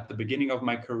time. At the beginning of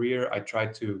my career, I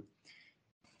tried to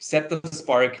set the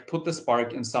spark, put the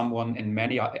spark in someone in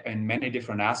many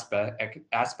different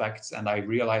aspects, and I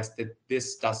realized that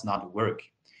this does not work.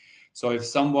 So, if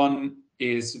someone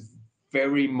is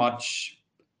very much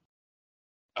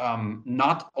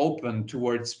not open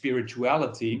towards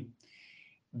spirituality,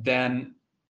 then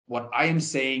what I am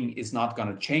saying is not going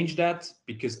to change that,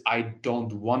 because I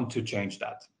don't want to change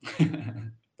that.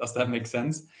 Does that make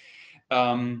sense?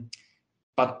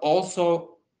 But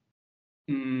also,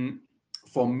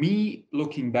 for me,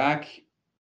 looking back,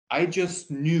 I just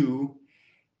knew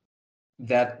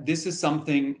that this is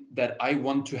something that I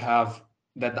want to have,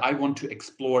 that I want to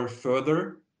explore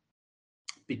further,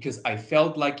 because I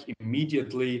felt like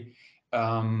immediately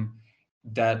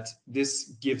that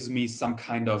this gives me some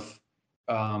kind of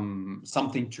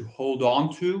something to hold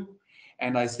on to,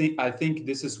 and I think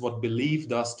this is what belief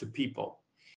does to people.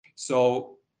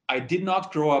 So I did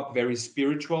not grow up very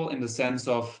spiritual, in the sense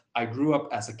of, I grew up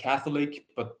as a Catholic,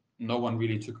 but no one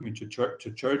really took me to church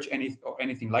or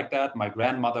anything like that. My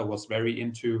grandmother was very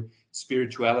into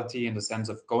spirituality, in the sense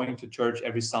of going to church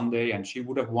every Sunday, and she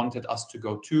would have wanted us to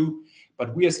go too.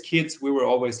 But we as kids, we were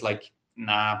always like,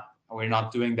 nah, we're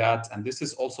not doing that. And this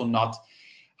is also not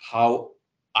how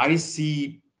I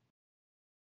see,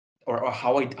 or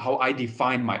how I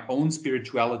define my own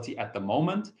spirituality at the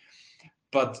moment.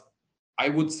 But I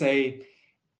would say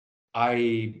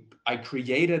I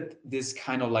created this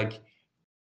kind of like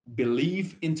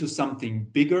belief into something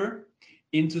bigger,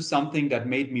 into something that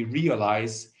made me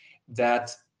realize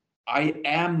that I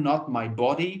am not my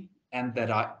body, and that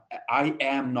I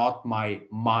am not my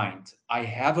mind. I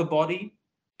have a body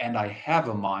and I have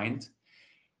a mind,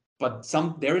 but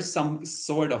there is some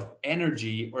sort of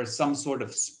energy or some sort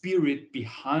of spirit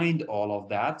behind all of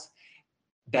that,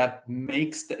 that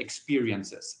makes the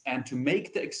experiences. And to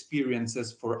make the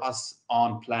experiences for us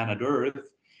on planet Earth,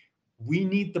 we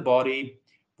need the body,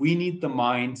 we need the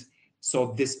mind,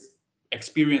 so this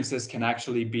experiences can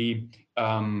actually be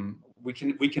we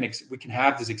can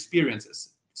have these experiences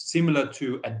similar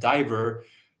to a diver.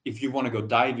 If you want to go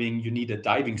diving, you need a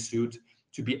diving suit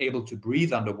to be able to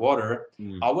breathe underwater.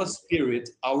 Our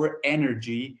spirit, our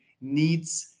energy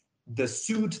needs the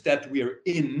suit that we are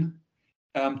in,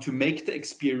 to make the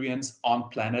experience on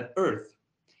planet Earth.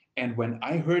 And when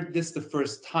I heard this the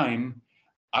first time,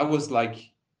 I was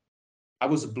like, I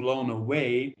was blown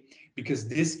away, because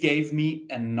this gave me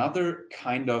another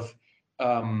kind of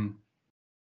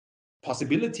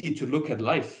possibility to look at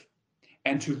life,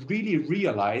 and to really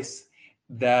realize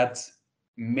that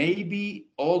maybe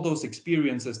all those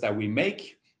experiences that we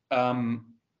make,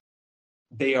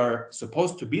 they are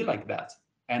supposed to be like that.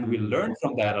 And we learn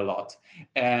from that a lot.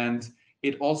 And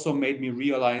it also made me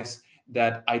realize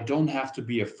that I don't have to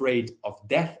be afraid of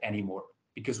death anymore.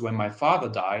 Because when my father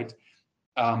died,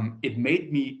 it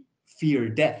made me fear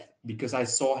death, because I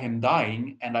saw him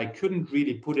dying and I couldn't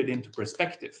really put it into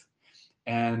perspective.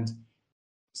 And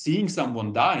seeing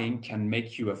someone dying can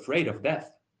make you afraid of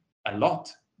death a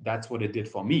lot. That's what it did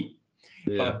for me.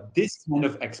 Yeah. But this kind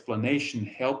of explanation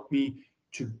helped me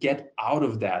to get out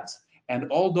of that.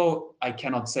 And although I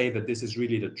cannot say that this is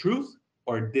really the truth,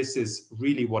 or this is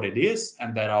really what it is,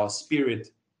 and that our spirit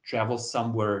travels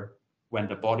somewhere when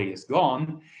the body is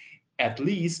gone, at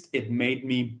least it made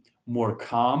me more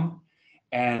calm,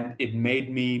 and it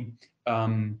made me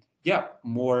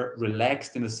more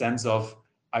relaxed, in the sense of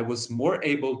I was more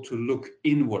able to look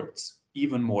inwards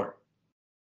even more,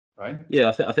 right? Yeah,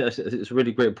 I think it's a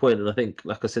really great point, and I think,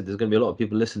 like I said, there's going to be a lot of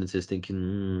people listening to this thinking,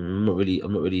 I'm not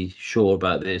really sure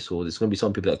about this, or there's going to be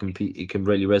some people that it can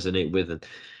really resonate with, and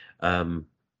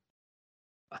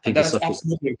I And think it's that's such a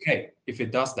absolutely okay if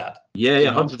it does that, yeah, you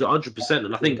yeah, know. 100%,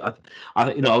 and I think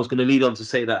I was going to lead on to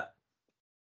say that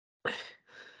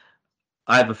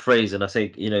I have a phrase, and I say,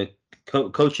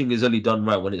 coaching is only done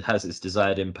right when it has its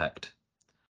desired impact,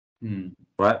 Hmm.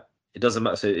 right? It doesn't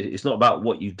matter. So it's not about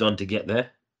what you've done to get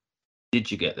there. Did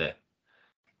you get there?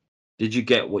 Did you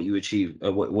get what you achieved,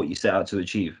 what you set out to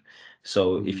achieve?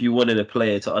 So if Hmm. you wanted a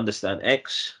player to understand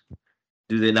X,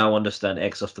 do they now understand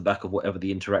X off the back of whatever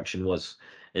the interaction was?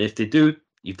 And if they do,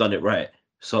 you've done it right.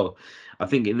 So I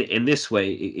think in this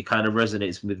way, it kind of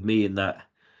resonates with me in that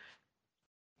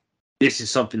this is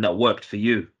something that worked for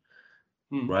you,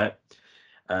 Hmm. right?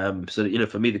 So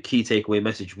for me, the key takeaway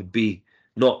message would be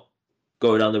not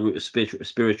go down the route of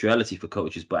spirituality for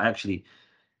coaches, but actually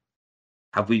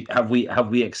have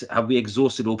we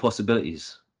exhausted all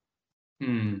possibilities?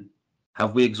 Hmm.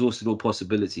 Have we exhausted all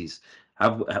possibilities?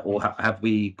 Have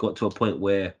we got to a point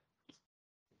where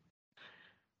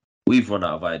we've run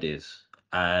out of ideas?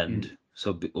 And Hmm.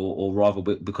 so, or rather,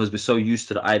 because we're so used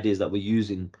to the ideas that we're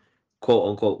using, quote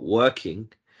unquote,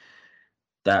 working,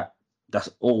 that that's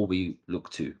all we look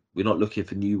to. We're not looking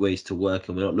for new ways to work,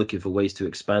 and we're not looking for ways to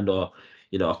expand our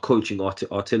coaching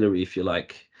artillery, if you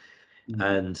like. Hmm.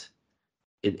 And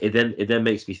it then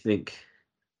makes me think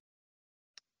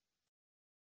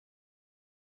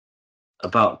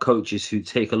about coaches who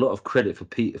take a lot of credit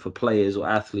for players or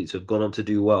athletes who have gone on to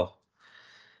do well,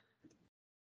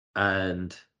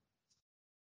 and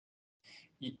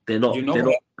Y- they're You not know they're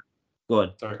what? not go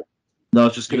on. Sorry. No, I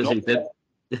was just You gonna know say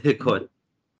that go on.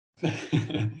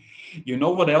 you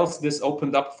know what else this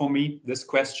opened up for me, this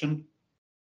question?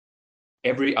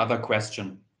 Every other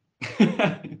question.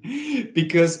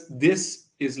 Because this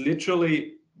is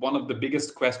literally one of the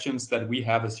biggest questions that we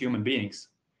have as human beings.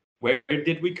 Where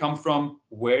did we come from?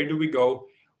 Where do we go?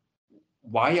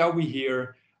 Why are we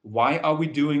here? Why are we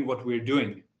doing what we're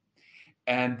doing?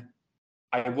 And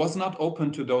I was not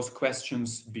open to those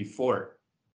questions before,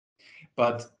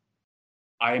 but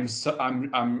I'm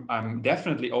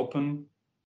definitely open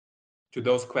to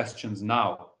those questions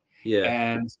now. Yeah,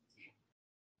 And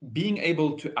being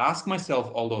able to ask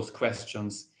myself all those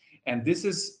questions, and this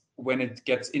is when it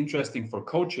gets interesting for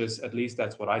coaches, at least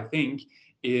that's what I think,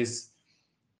 is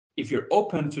if you're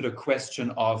open to the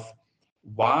question of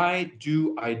why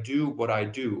do I do what I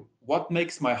do? What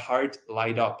makes my heart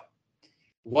light up?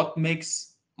 What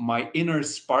makes my inner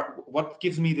spark, what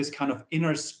gives me this kind of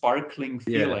inner sparkling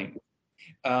yeah, feeling?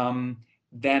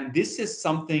 Then this is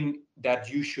something that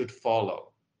you should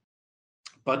follow.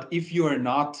 But if you are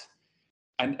not,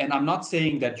 and I'm not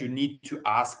saying that you need to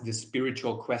ask this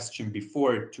spiritual question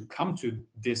before to come to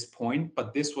this point,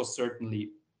 but this was certainly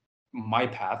my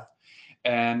path.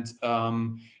 And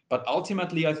but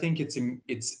ultimately, I think it's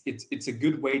a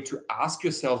good way to ask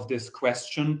yourself this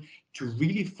question to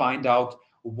really find out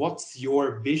what's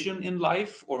your vision in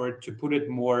life, or to put it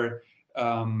more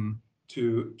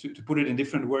to put it in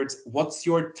different words, what's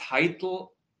your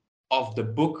title of the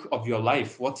book of your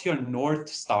life? What's your North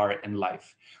Star in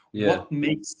life? yeah, What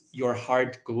makes your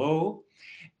heart glow?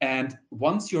 And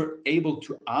once you're able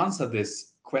to answer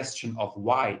this question of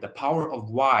why, the power of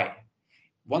why,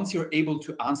 once you're able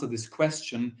to answer this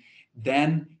question,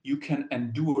 then you can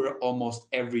endure almost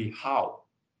every how.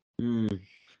 mm.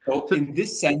 So, So, in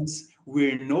this sense,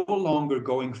 we're no longer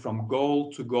going from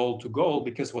goal to goal to goal,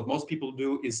 because what most people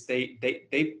do is they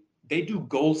do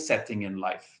goal setting in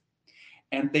life,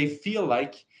 and they feel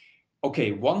like,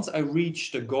 okay, once I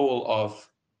reach the goal of,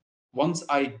 once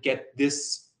I get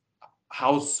this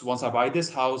house, once I buy this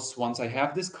house, once I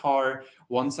have this car,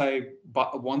 once I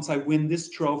win this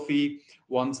trophy,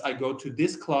 once I go to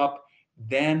this club,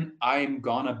 then I'm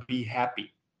gonna be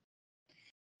happy.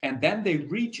 And then they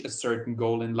reach a certain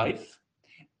goal in life,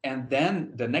 and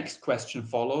then the next question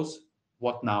follows: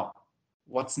 what now?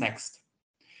 What's next?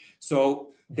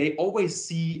 So they always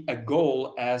see a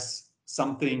goal as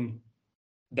something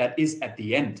that is at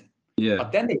the end. yeah,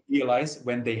 But then they realize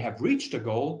when they have reached a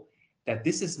goal that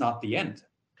this is not the end.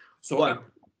 So well,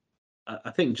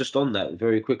 I think just on that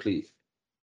very quickly,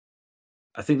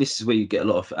 I think this is where you get a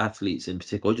lot of athletes in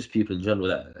particular, or just people in general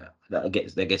that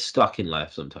get stuck in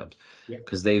life sometimes yeah.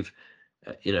 because they've,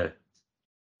 uh, you know,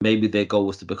 maybe their goal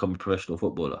was to become a professional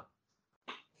footballer,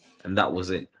 and that was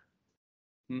it.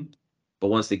 But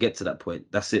once they get to that point,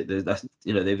 that's it. That's,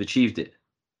 they've achieved it.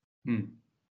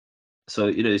 So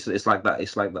it's like that.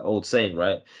 It's like the old saying,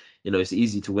 right? It's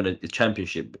easy to win a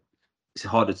championship. It's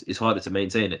harder to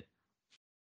maintain it.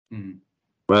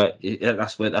 Right.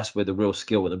 That's where the real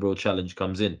skill and the real challenge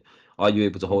comes in. Are you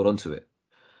able to hold on to it?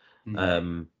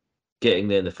 Getting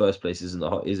there in the first place isn't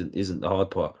the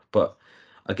hard part. But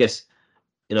I guess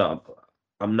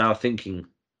I'm now thinking,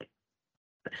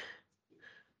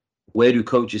 where do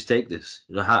coaches take this?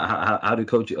 How do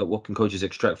coaches? What can coaches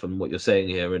extract from what you're saying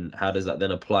here, and how does that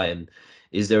then apply? And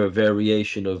is there a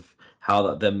variation of how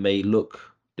that then may look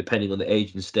depending on the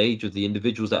age and stage of the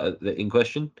individuals that are in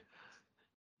question?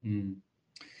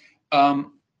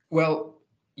 Well,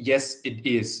 yes, it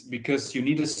is, because you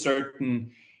need a certain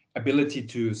ability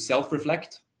to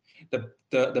self-reflect.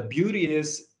 The beauty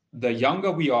is, the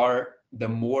younger we are, the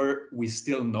more we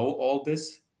still know all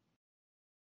this.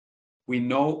 We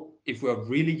know, if we're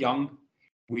really young,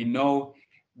 we know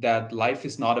that life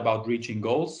is not about reaching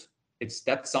goals.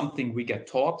 That's something we get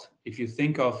taught. If you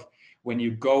think of when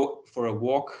you go for a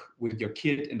walk with your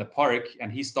kid in the park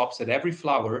and he stops at every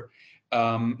flower,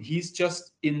 he's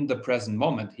just in the present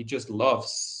moment. He just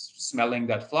loves smelling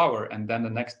that flower. And then the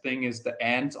next thing is the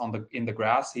ant in the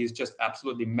grass. He's just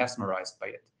absolutely mesmerized by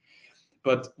it.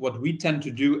 But what we tend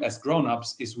to do as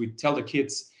grown-ups is we tell the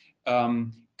kids,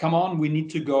 come on, we need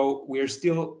to go. We're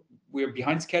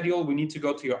behind schedule. We need to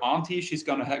go to your auntie. She's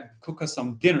going to cook us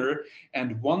some dinner.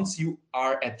 And once you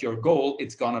are at your goal,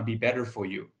 it's going to be better for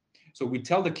you. So we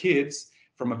tell the kids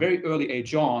from a very early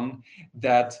age on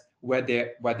that where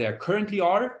they currently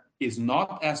are is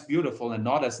not as beautiful and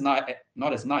not as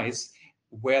nice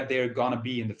where they're going to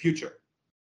be in the future.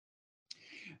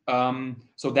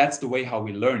 So that's the way how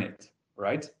we learn it,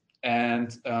 right?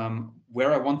 And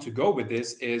where I want to go with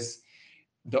this is,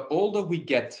 the older we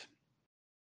get,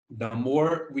 the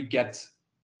more we get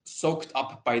soaked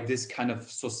up by this kind of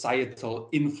societal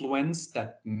influence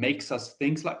that makes us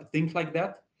think like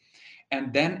that.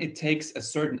 And then it takes a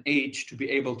certain age to be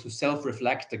able to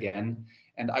self-reflect again.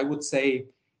 And I would say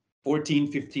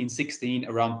 14, 15, 16,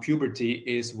 around puberty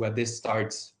is where this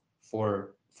starts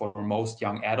for most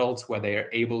young adults, where they are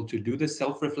able to do this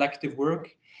self-reflective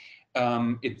work.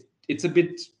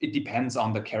 It depends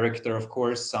on the character, of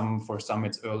course. For some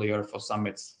it's earlier, for some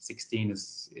it's 16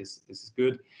 is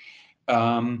good.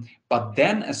 But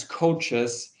then as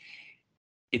coaches,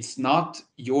 it's not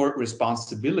your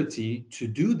responsibility to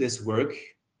do this work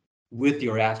with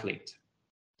your athlete.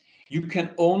 You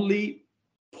can only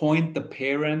point the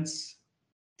parents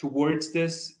towards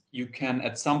this. You can,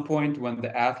 at some point when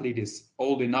the athlete is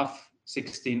old enough,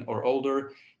 16 or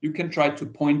older, you can try to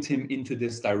point him into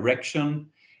this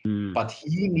direction. But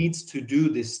he needs to do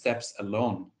these steps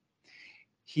alone.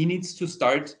 He needs to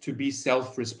start to be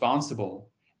self-responsible,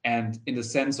 and in the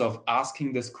sense of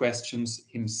asking these questions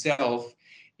himself,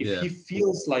 if he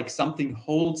feels like something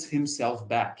holds himself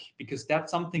back, because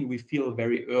that's something we feel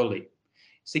very early.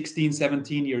 16,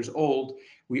 17 years old,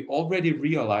 we already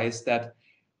realize that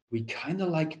we kind of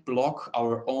like block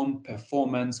our own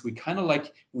performance. We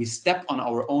step on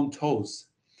our own toes.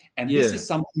 And this is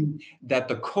something that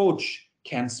the coach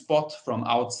can spot from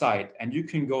outside. And you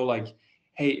can go like,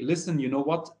 hey, listen, you know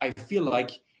what? I feel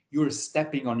like you're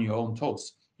stepping on your own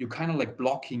toes. You're kind of like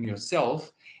blocking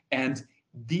yourself. And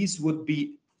these would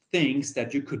be things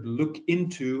that you could looking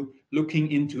into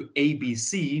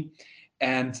ABC,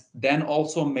 and then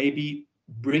also maybe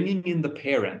bringing in the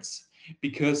parents,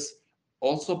 because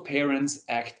also parents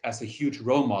act as a huge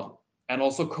role model, and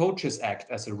also coaches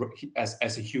act as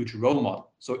a huge role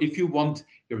model. So if you want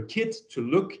your kid to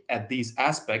look at these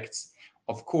aspects,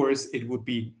 of course, it would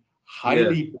be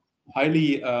highly.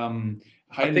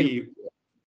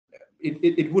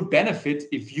 It would benefit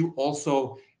if you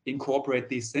also incorporate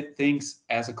these things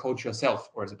as a coach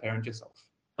yourself or as a parent yourself.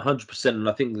 100%. And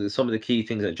I think that some of the key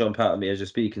things that jump out at me as you're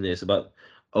speaking this about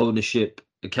ownership,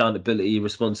 accountability,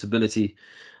 responsibility.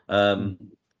 And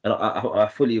I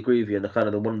fully agree with you. And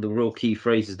one of the real key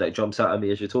phrases that jumps out at me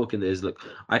as you're talking is, look,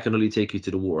 I can only take you to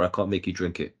the water. I can't make you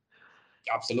drink it.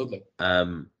 Absolutely.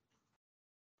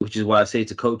 Which is why I say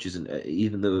to coaches, and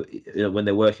even though when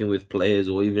they're working with players,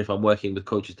 or even if I'm working with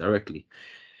coaches directly,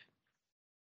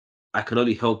 I can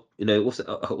only help. What's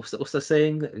the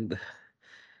saying?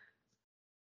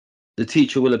 The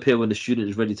teacher will appear when the student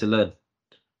is ready to learn.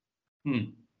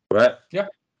 Right? Yeah.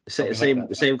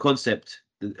 Same concept.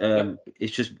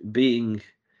 It's just being.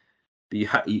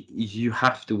 You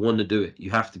have to want to do it.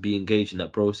 You have to be engaged in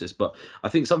that process. But I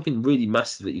think something really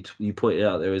massive that you pointed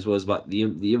out there as well is about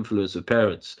the influence of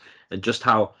parents and just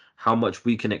how much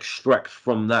we can extract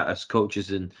from that as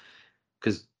coaches. And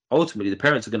because ultimately the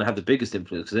parents are going to have the biggest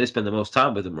influence because they spend the most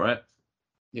time with them, right?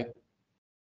 Yeah.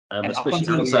 And up Especially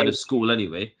until the outside of age, school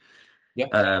anyway.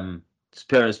 yeah,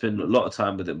 Parents spend a lot of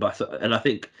time with it, and I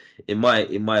think in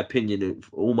my opinion,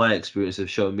 all my experience have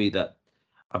shown me that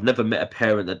I've never met a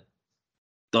parent that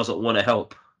doesn't want to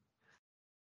help,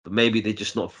 but maybe they're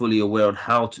just not fully aware on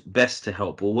how best to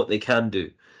help or what they can do.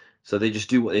 So they just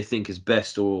do what they think is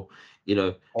best, or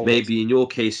always. maybe in your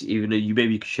case, even though you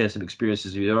could share some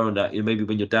experiences of your own, that maybe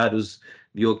when your dad was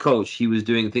your coach, he was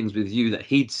doing things with you that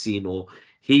he'd seen or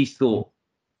he thought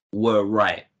were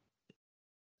right,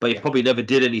 but he Yeah. probably never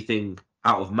did anything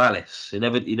out of malice. He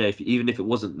never, even if it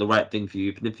wasn't the right thing for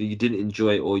you, even if you didn't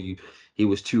enjoy it, or he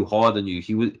was too hard on you,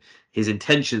 his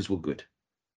intentions were good.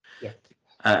 Yeah.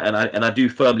 And I do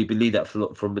firmly believe that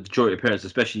from the majority of parents,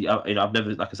 especially, I've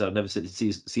never, like I said, I've never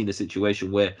seen a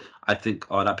situation where I think,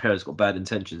 oh, that parent's got bad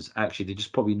intentions. Actually, they're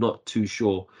just probably not too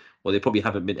sure, or they probably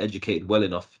haven't been educated well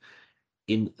enough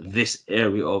in this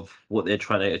area of what they're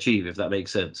trying to achieve, if that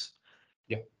makes sense.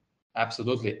 Yeah.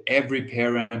 Absolutely. Every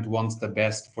parent wants the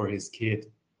best for his kid.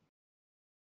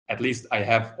 At least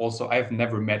I've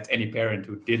never met any parent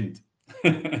who didn't.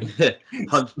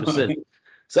 100%.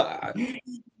 So,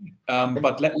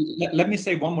 But let me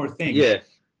say one more thing, yeah.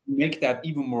 make that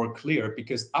even more clear,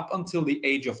 because up until the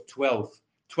age of 12,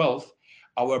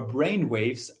 our brain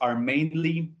waves are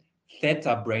mainly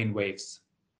theta brain waves.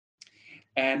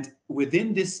 And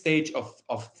within this stage of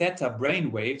theta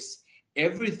brain waves,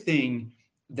 everything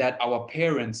that our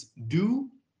parents do,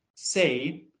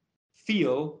 say,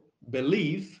 feel,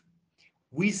 believe,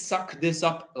 we suck this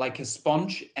up like a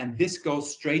sponge, and this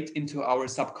goes straight into our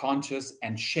subconscious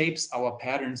and shapes our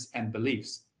patterns and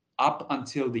beliefs up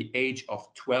until the age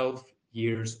of 12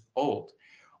 years old.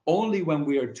 Only when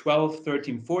we are 12,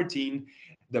 13, 14,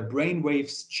 the brain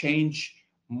waves change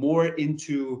more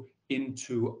into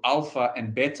alpha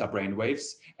and beta brain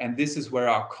waves. And this is where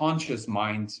our conscious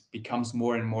mind becomes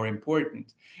more and more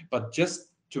important. But just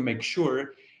to make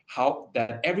sure how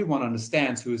that everyone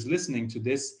understands who is listening to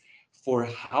this, for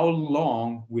how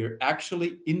long we're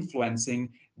actually influencing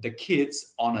the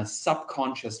kids on a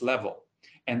subconscious level.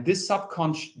 And this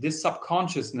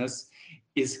subconsciousness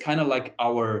is kind of like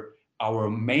our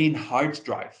main hard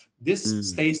drive. This Mm.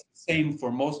 stays the same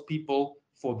for most people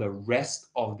for the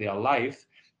rest of their life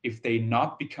if they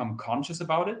not become conscious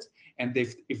about it, and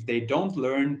if they don't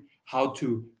learn how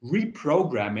to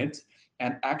reprogram it.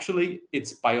 And actually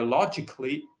it's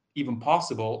biologically even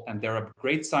possible, and there are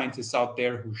great scientists out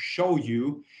there who show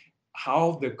you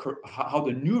how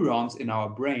the neurons in our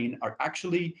brain are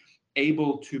actually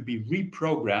able to be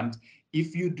reprogrammed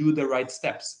if you do the right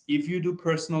steps, if you do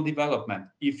personal development,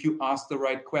 if you ask the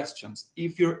right questions,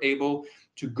 if you're able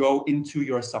to go into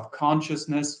your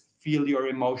subconsciousness, feel your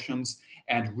emotions,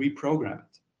 and reprogram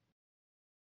it.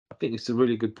 I think it's a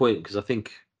really good point, because I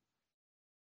think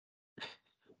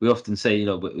we often say,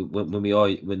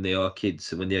 when they are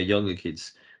kids and when they are younger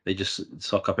kids, they just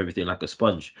suck up everything like a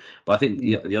sponge. But I think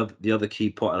the other key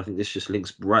part, and I think this just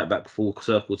links right back full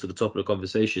circle to the top of the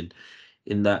conversation,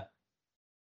 in that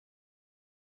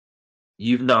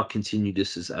you've now continued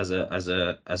this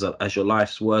as your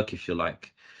life's work, if you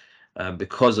like,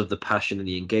 because of the passion and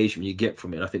the engagement you get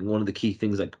from it. And I think one of the key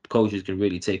things that coaches can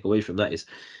really take away from that is,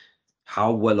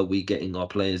 how well are we getting our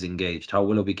players engaged? How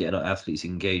well are we getting our athletes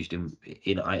engaged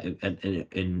in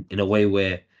a way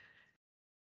where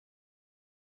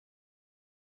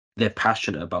they're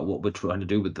passionate about what we're trying to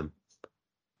do with them?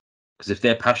 Because if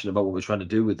they're passionate about what we're trying to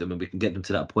do with them, and we can get them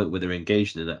to that point where they're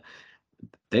engaged in that,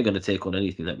 they're going to take on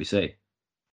anything that we say.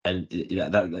 And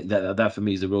that for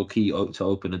me is the real key to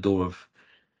open a door of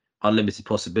unlimited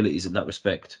possibilities in that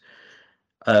respect.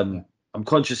 Yeah. I'm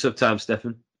conscious of time,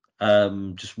 Stefan.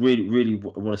 Just really, really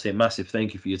want to say a massive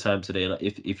thank you for your time today. And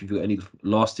if you've got any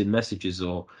lasting messages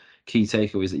or key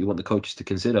takeaways that you want the coaches to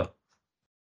consider.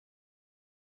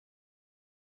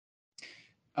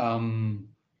 Um,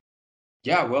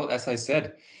 yeah, well, as I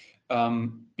said,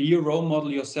 be a role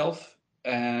model yourself,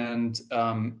 and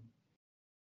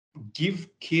give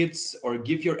kids or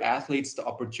give your athletes the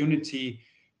opportunity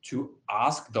to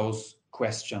ask those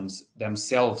questions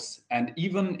themselves. And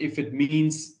even if it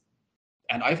means,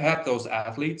 and I've had those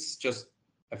athletes just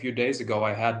a few days ago,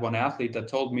 I had one athlete that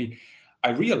told me,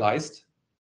 I realized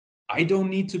I don't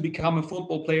need to become a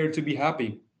football player to be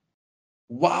happy.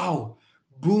 Wow,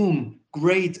 boom,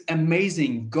 great,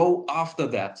 amazing. Go after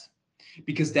that.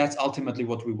 Because that's ultimately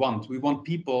what we want. We want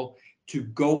people to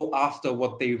go after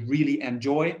what they really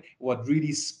enjoy, what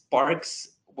really sparks,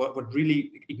 what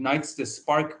really ignites the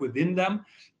spark within them.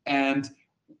 And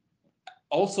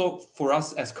also for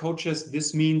us as coaches,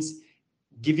 this means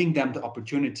giving them the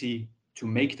opportunity to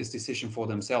make this decision for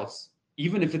themselves,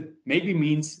 even if it maybe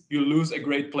means you lose a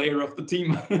great player of the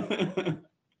team.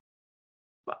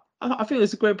 I think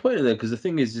it's a great point there, because the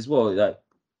thing is as well, that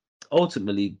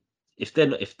ultimately, if they're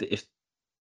not,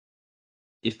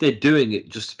 if they're doing it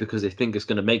just because they think it's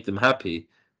going to make them happy,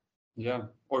 Yeah,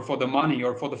 or for the money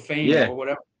or for the fame yeah, or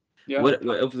whatever. Yeah,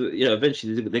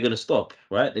 eventually they're going to stop,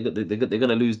 right? They're going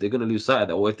to lose. They're going to lose sight of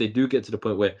that. Or if they do get to the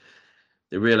point where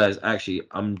they realize, actually,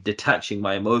 I'm detaching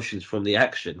my emotions from the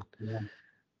action, yeah.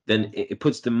 then it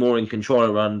puts them more in control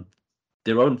around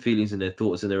their own feelings and their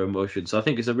thoughts and their emotions. So I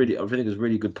think it's a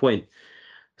really good point.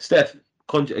 Steph,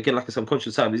 again, like I said, I'm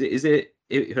conscious of time. Is there,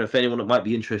 if anyone that might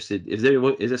be interested, is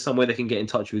there some way they can get in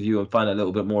touch with you and find out a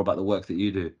little bit more about the work that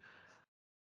you do?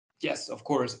 Yes, of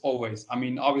course, always. I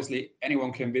mean, obviously,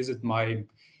 anyone can visit my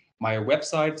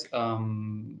website.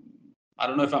 I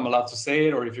don't know if I'm allowed to say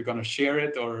it or if you're going to share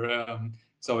it, or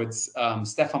so it's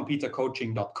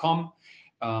stefanpetercoaching.com.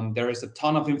 There is a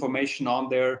ton of information on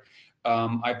there.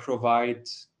 I provide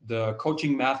the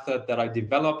coaching method that I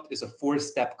developed is a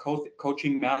 4-step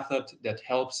coaching method that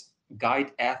helps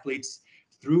guide athletes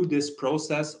through this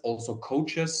process. Also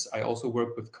coaches. I also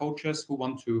work with coaches who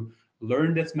want to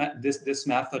learn this method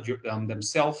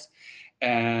themselves.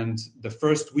 And the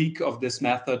first week of this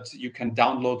method, you can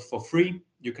download for free.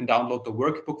 You can download the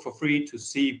workbook for free to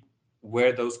see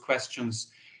where those questions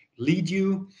lead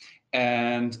you.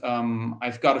 And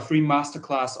I've got a free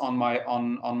masterclass on my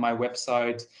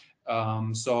website.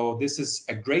 So this is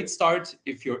a great start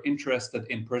if you're interested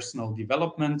in personal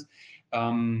development.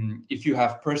 If you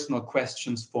have personal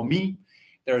questions for me,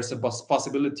 there is a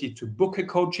possibility to book a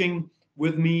coaching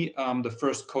with me. The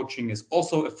first coaching is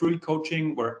also a free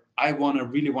coaching where I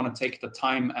really want to take the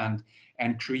time and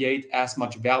create as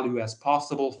much value as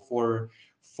possible for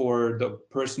the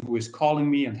person who is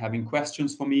calling me and having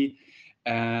questions for me.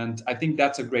 And I think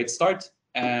that's a great start.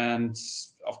 And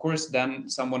of course, then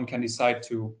someone can decide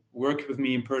to work with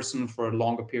me in person for a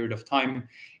longer period of time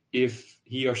if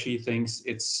he or she thinks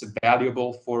it's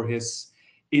valuable for his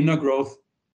inner growth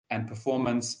and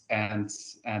performance and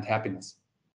happiness.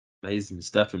 Amazing,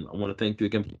 Stefan. I want to thank you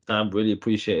again for your time. Really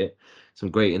appreciate it. Some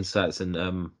great insights, and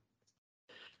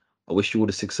I wish you all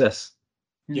the success.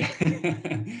 Yeah.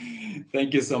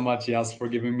 Thank you so much, Jas, for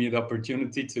giving me the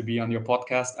opportunity to be on your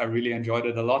podcast. I really enjoyed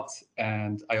it a lot,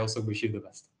 and I also wish you the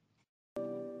best.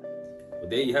 Well,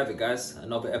 there you have it, guys.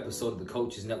 Another episode of the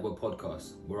Coaches Network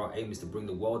podcast, where our aim is to bring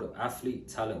the world of athlete,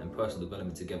 talent, and personal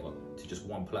development together to just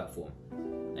one platform.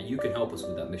 And you can help us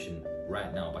with that mission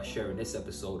right now by sharing this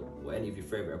episode or any of your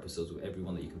favorite episodes with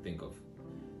everyone that you can think of.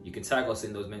 You can tag us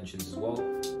in those mentions as well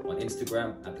on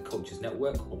Instagram at the Coaches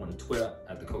Network or on Twitter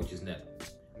at the Coaches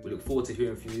Net. We look forward to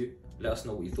hearing from you. Let us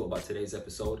know what you thought about today's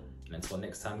episode. And until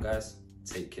next time, guys,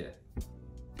 take care.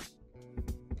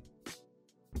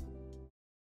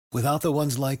 Without the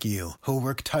ones like you, who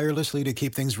work tirelessly to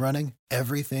keep things running,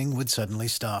 everything would suddenly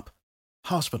stop.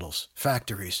 Hospitals,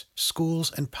 factories,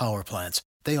 schools, and power plants,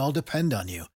 they all depend on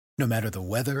you. No matter the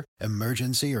weather,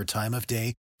 emergency, or time of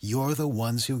day, you're the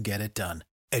ones who get it done.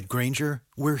 At Grainger,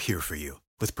 we're here for you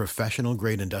with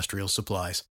professional-grade industrial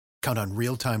supplies. Count on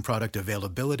real-time product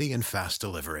availability and fast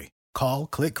delivery. Call,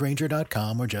 click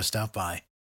Grainger.com, or just stop by.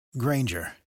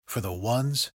 Grainger, for the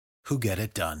ones who get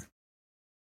it done.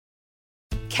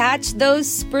 Catch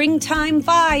those springtime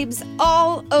vibes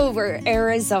all over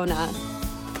Arizona.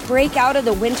 Break out of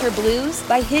the winter blues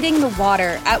by hitting the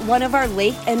water at one of our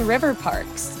lake and river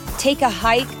parks. Take a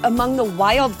hike among the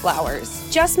wildflowers.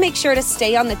 Just make sure to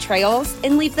stay on the trails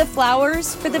and leave the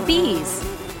flowers for the bees.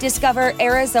 Discover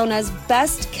Arizona's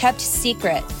best-kept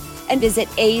secret and visit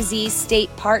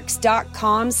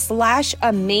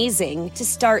azstateparks.com/amazing to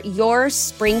start your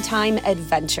springtime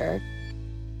adventure.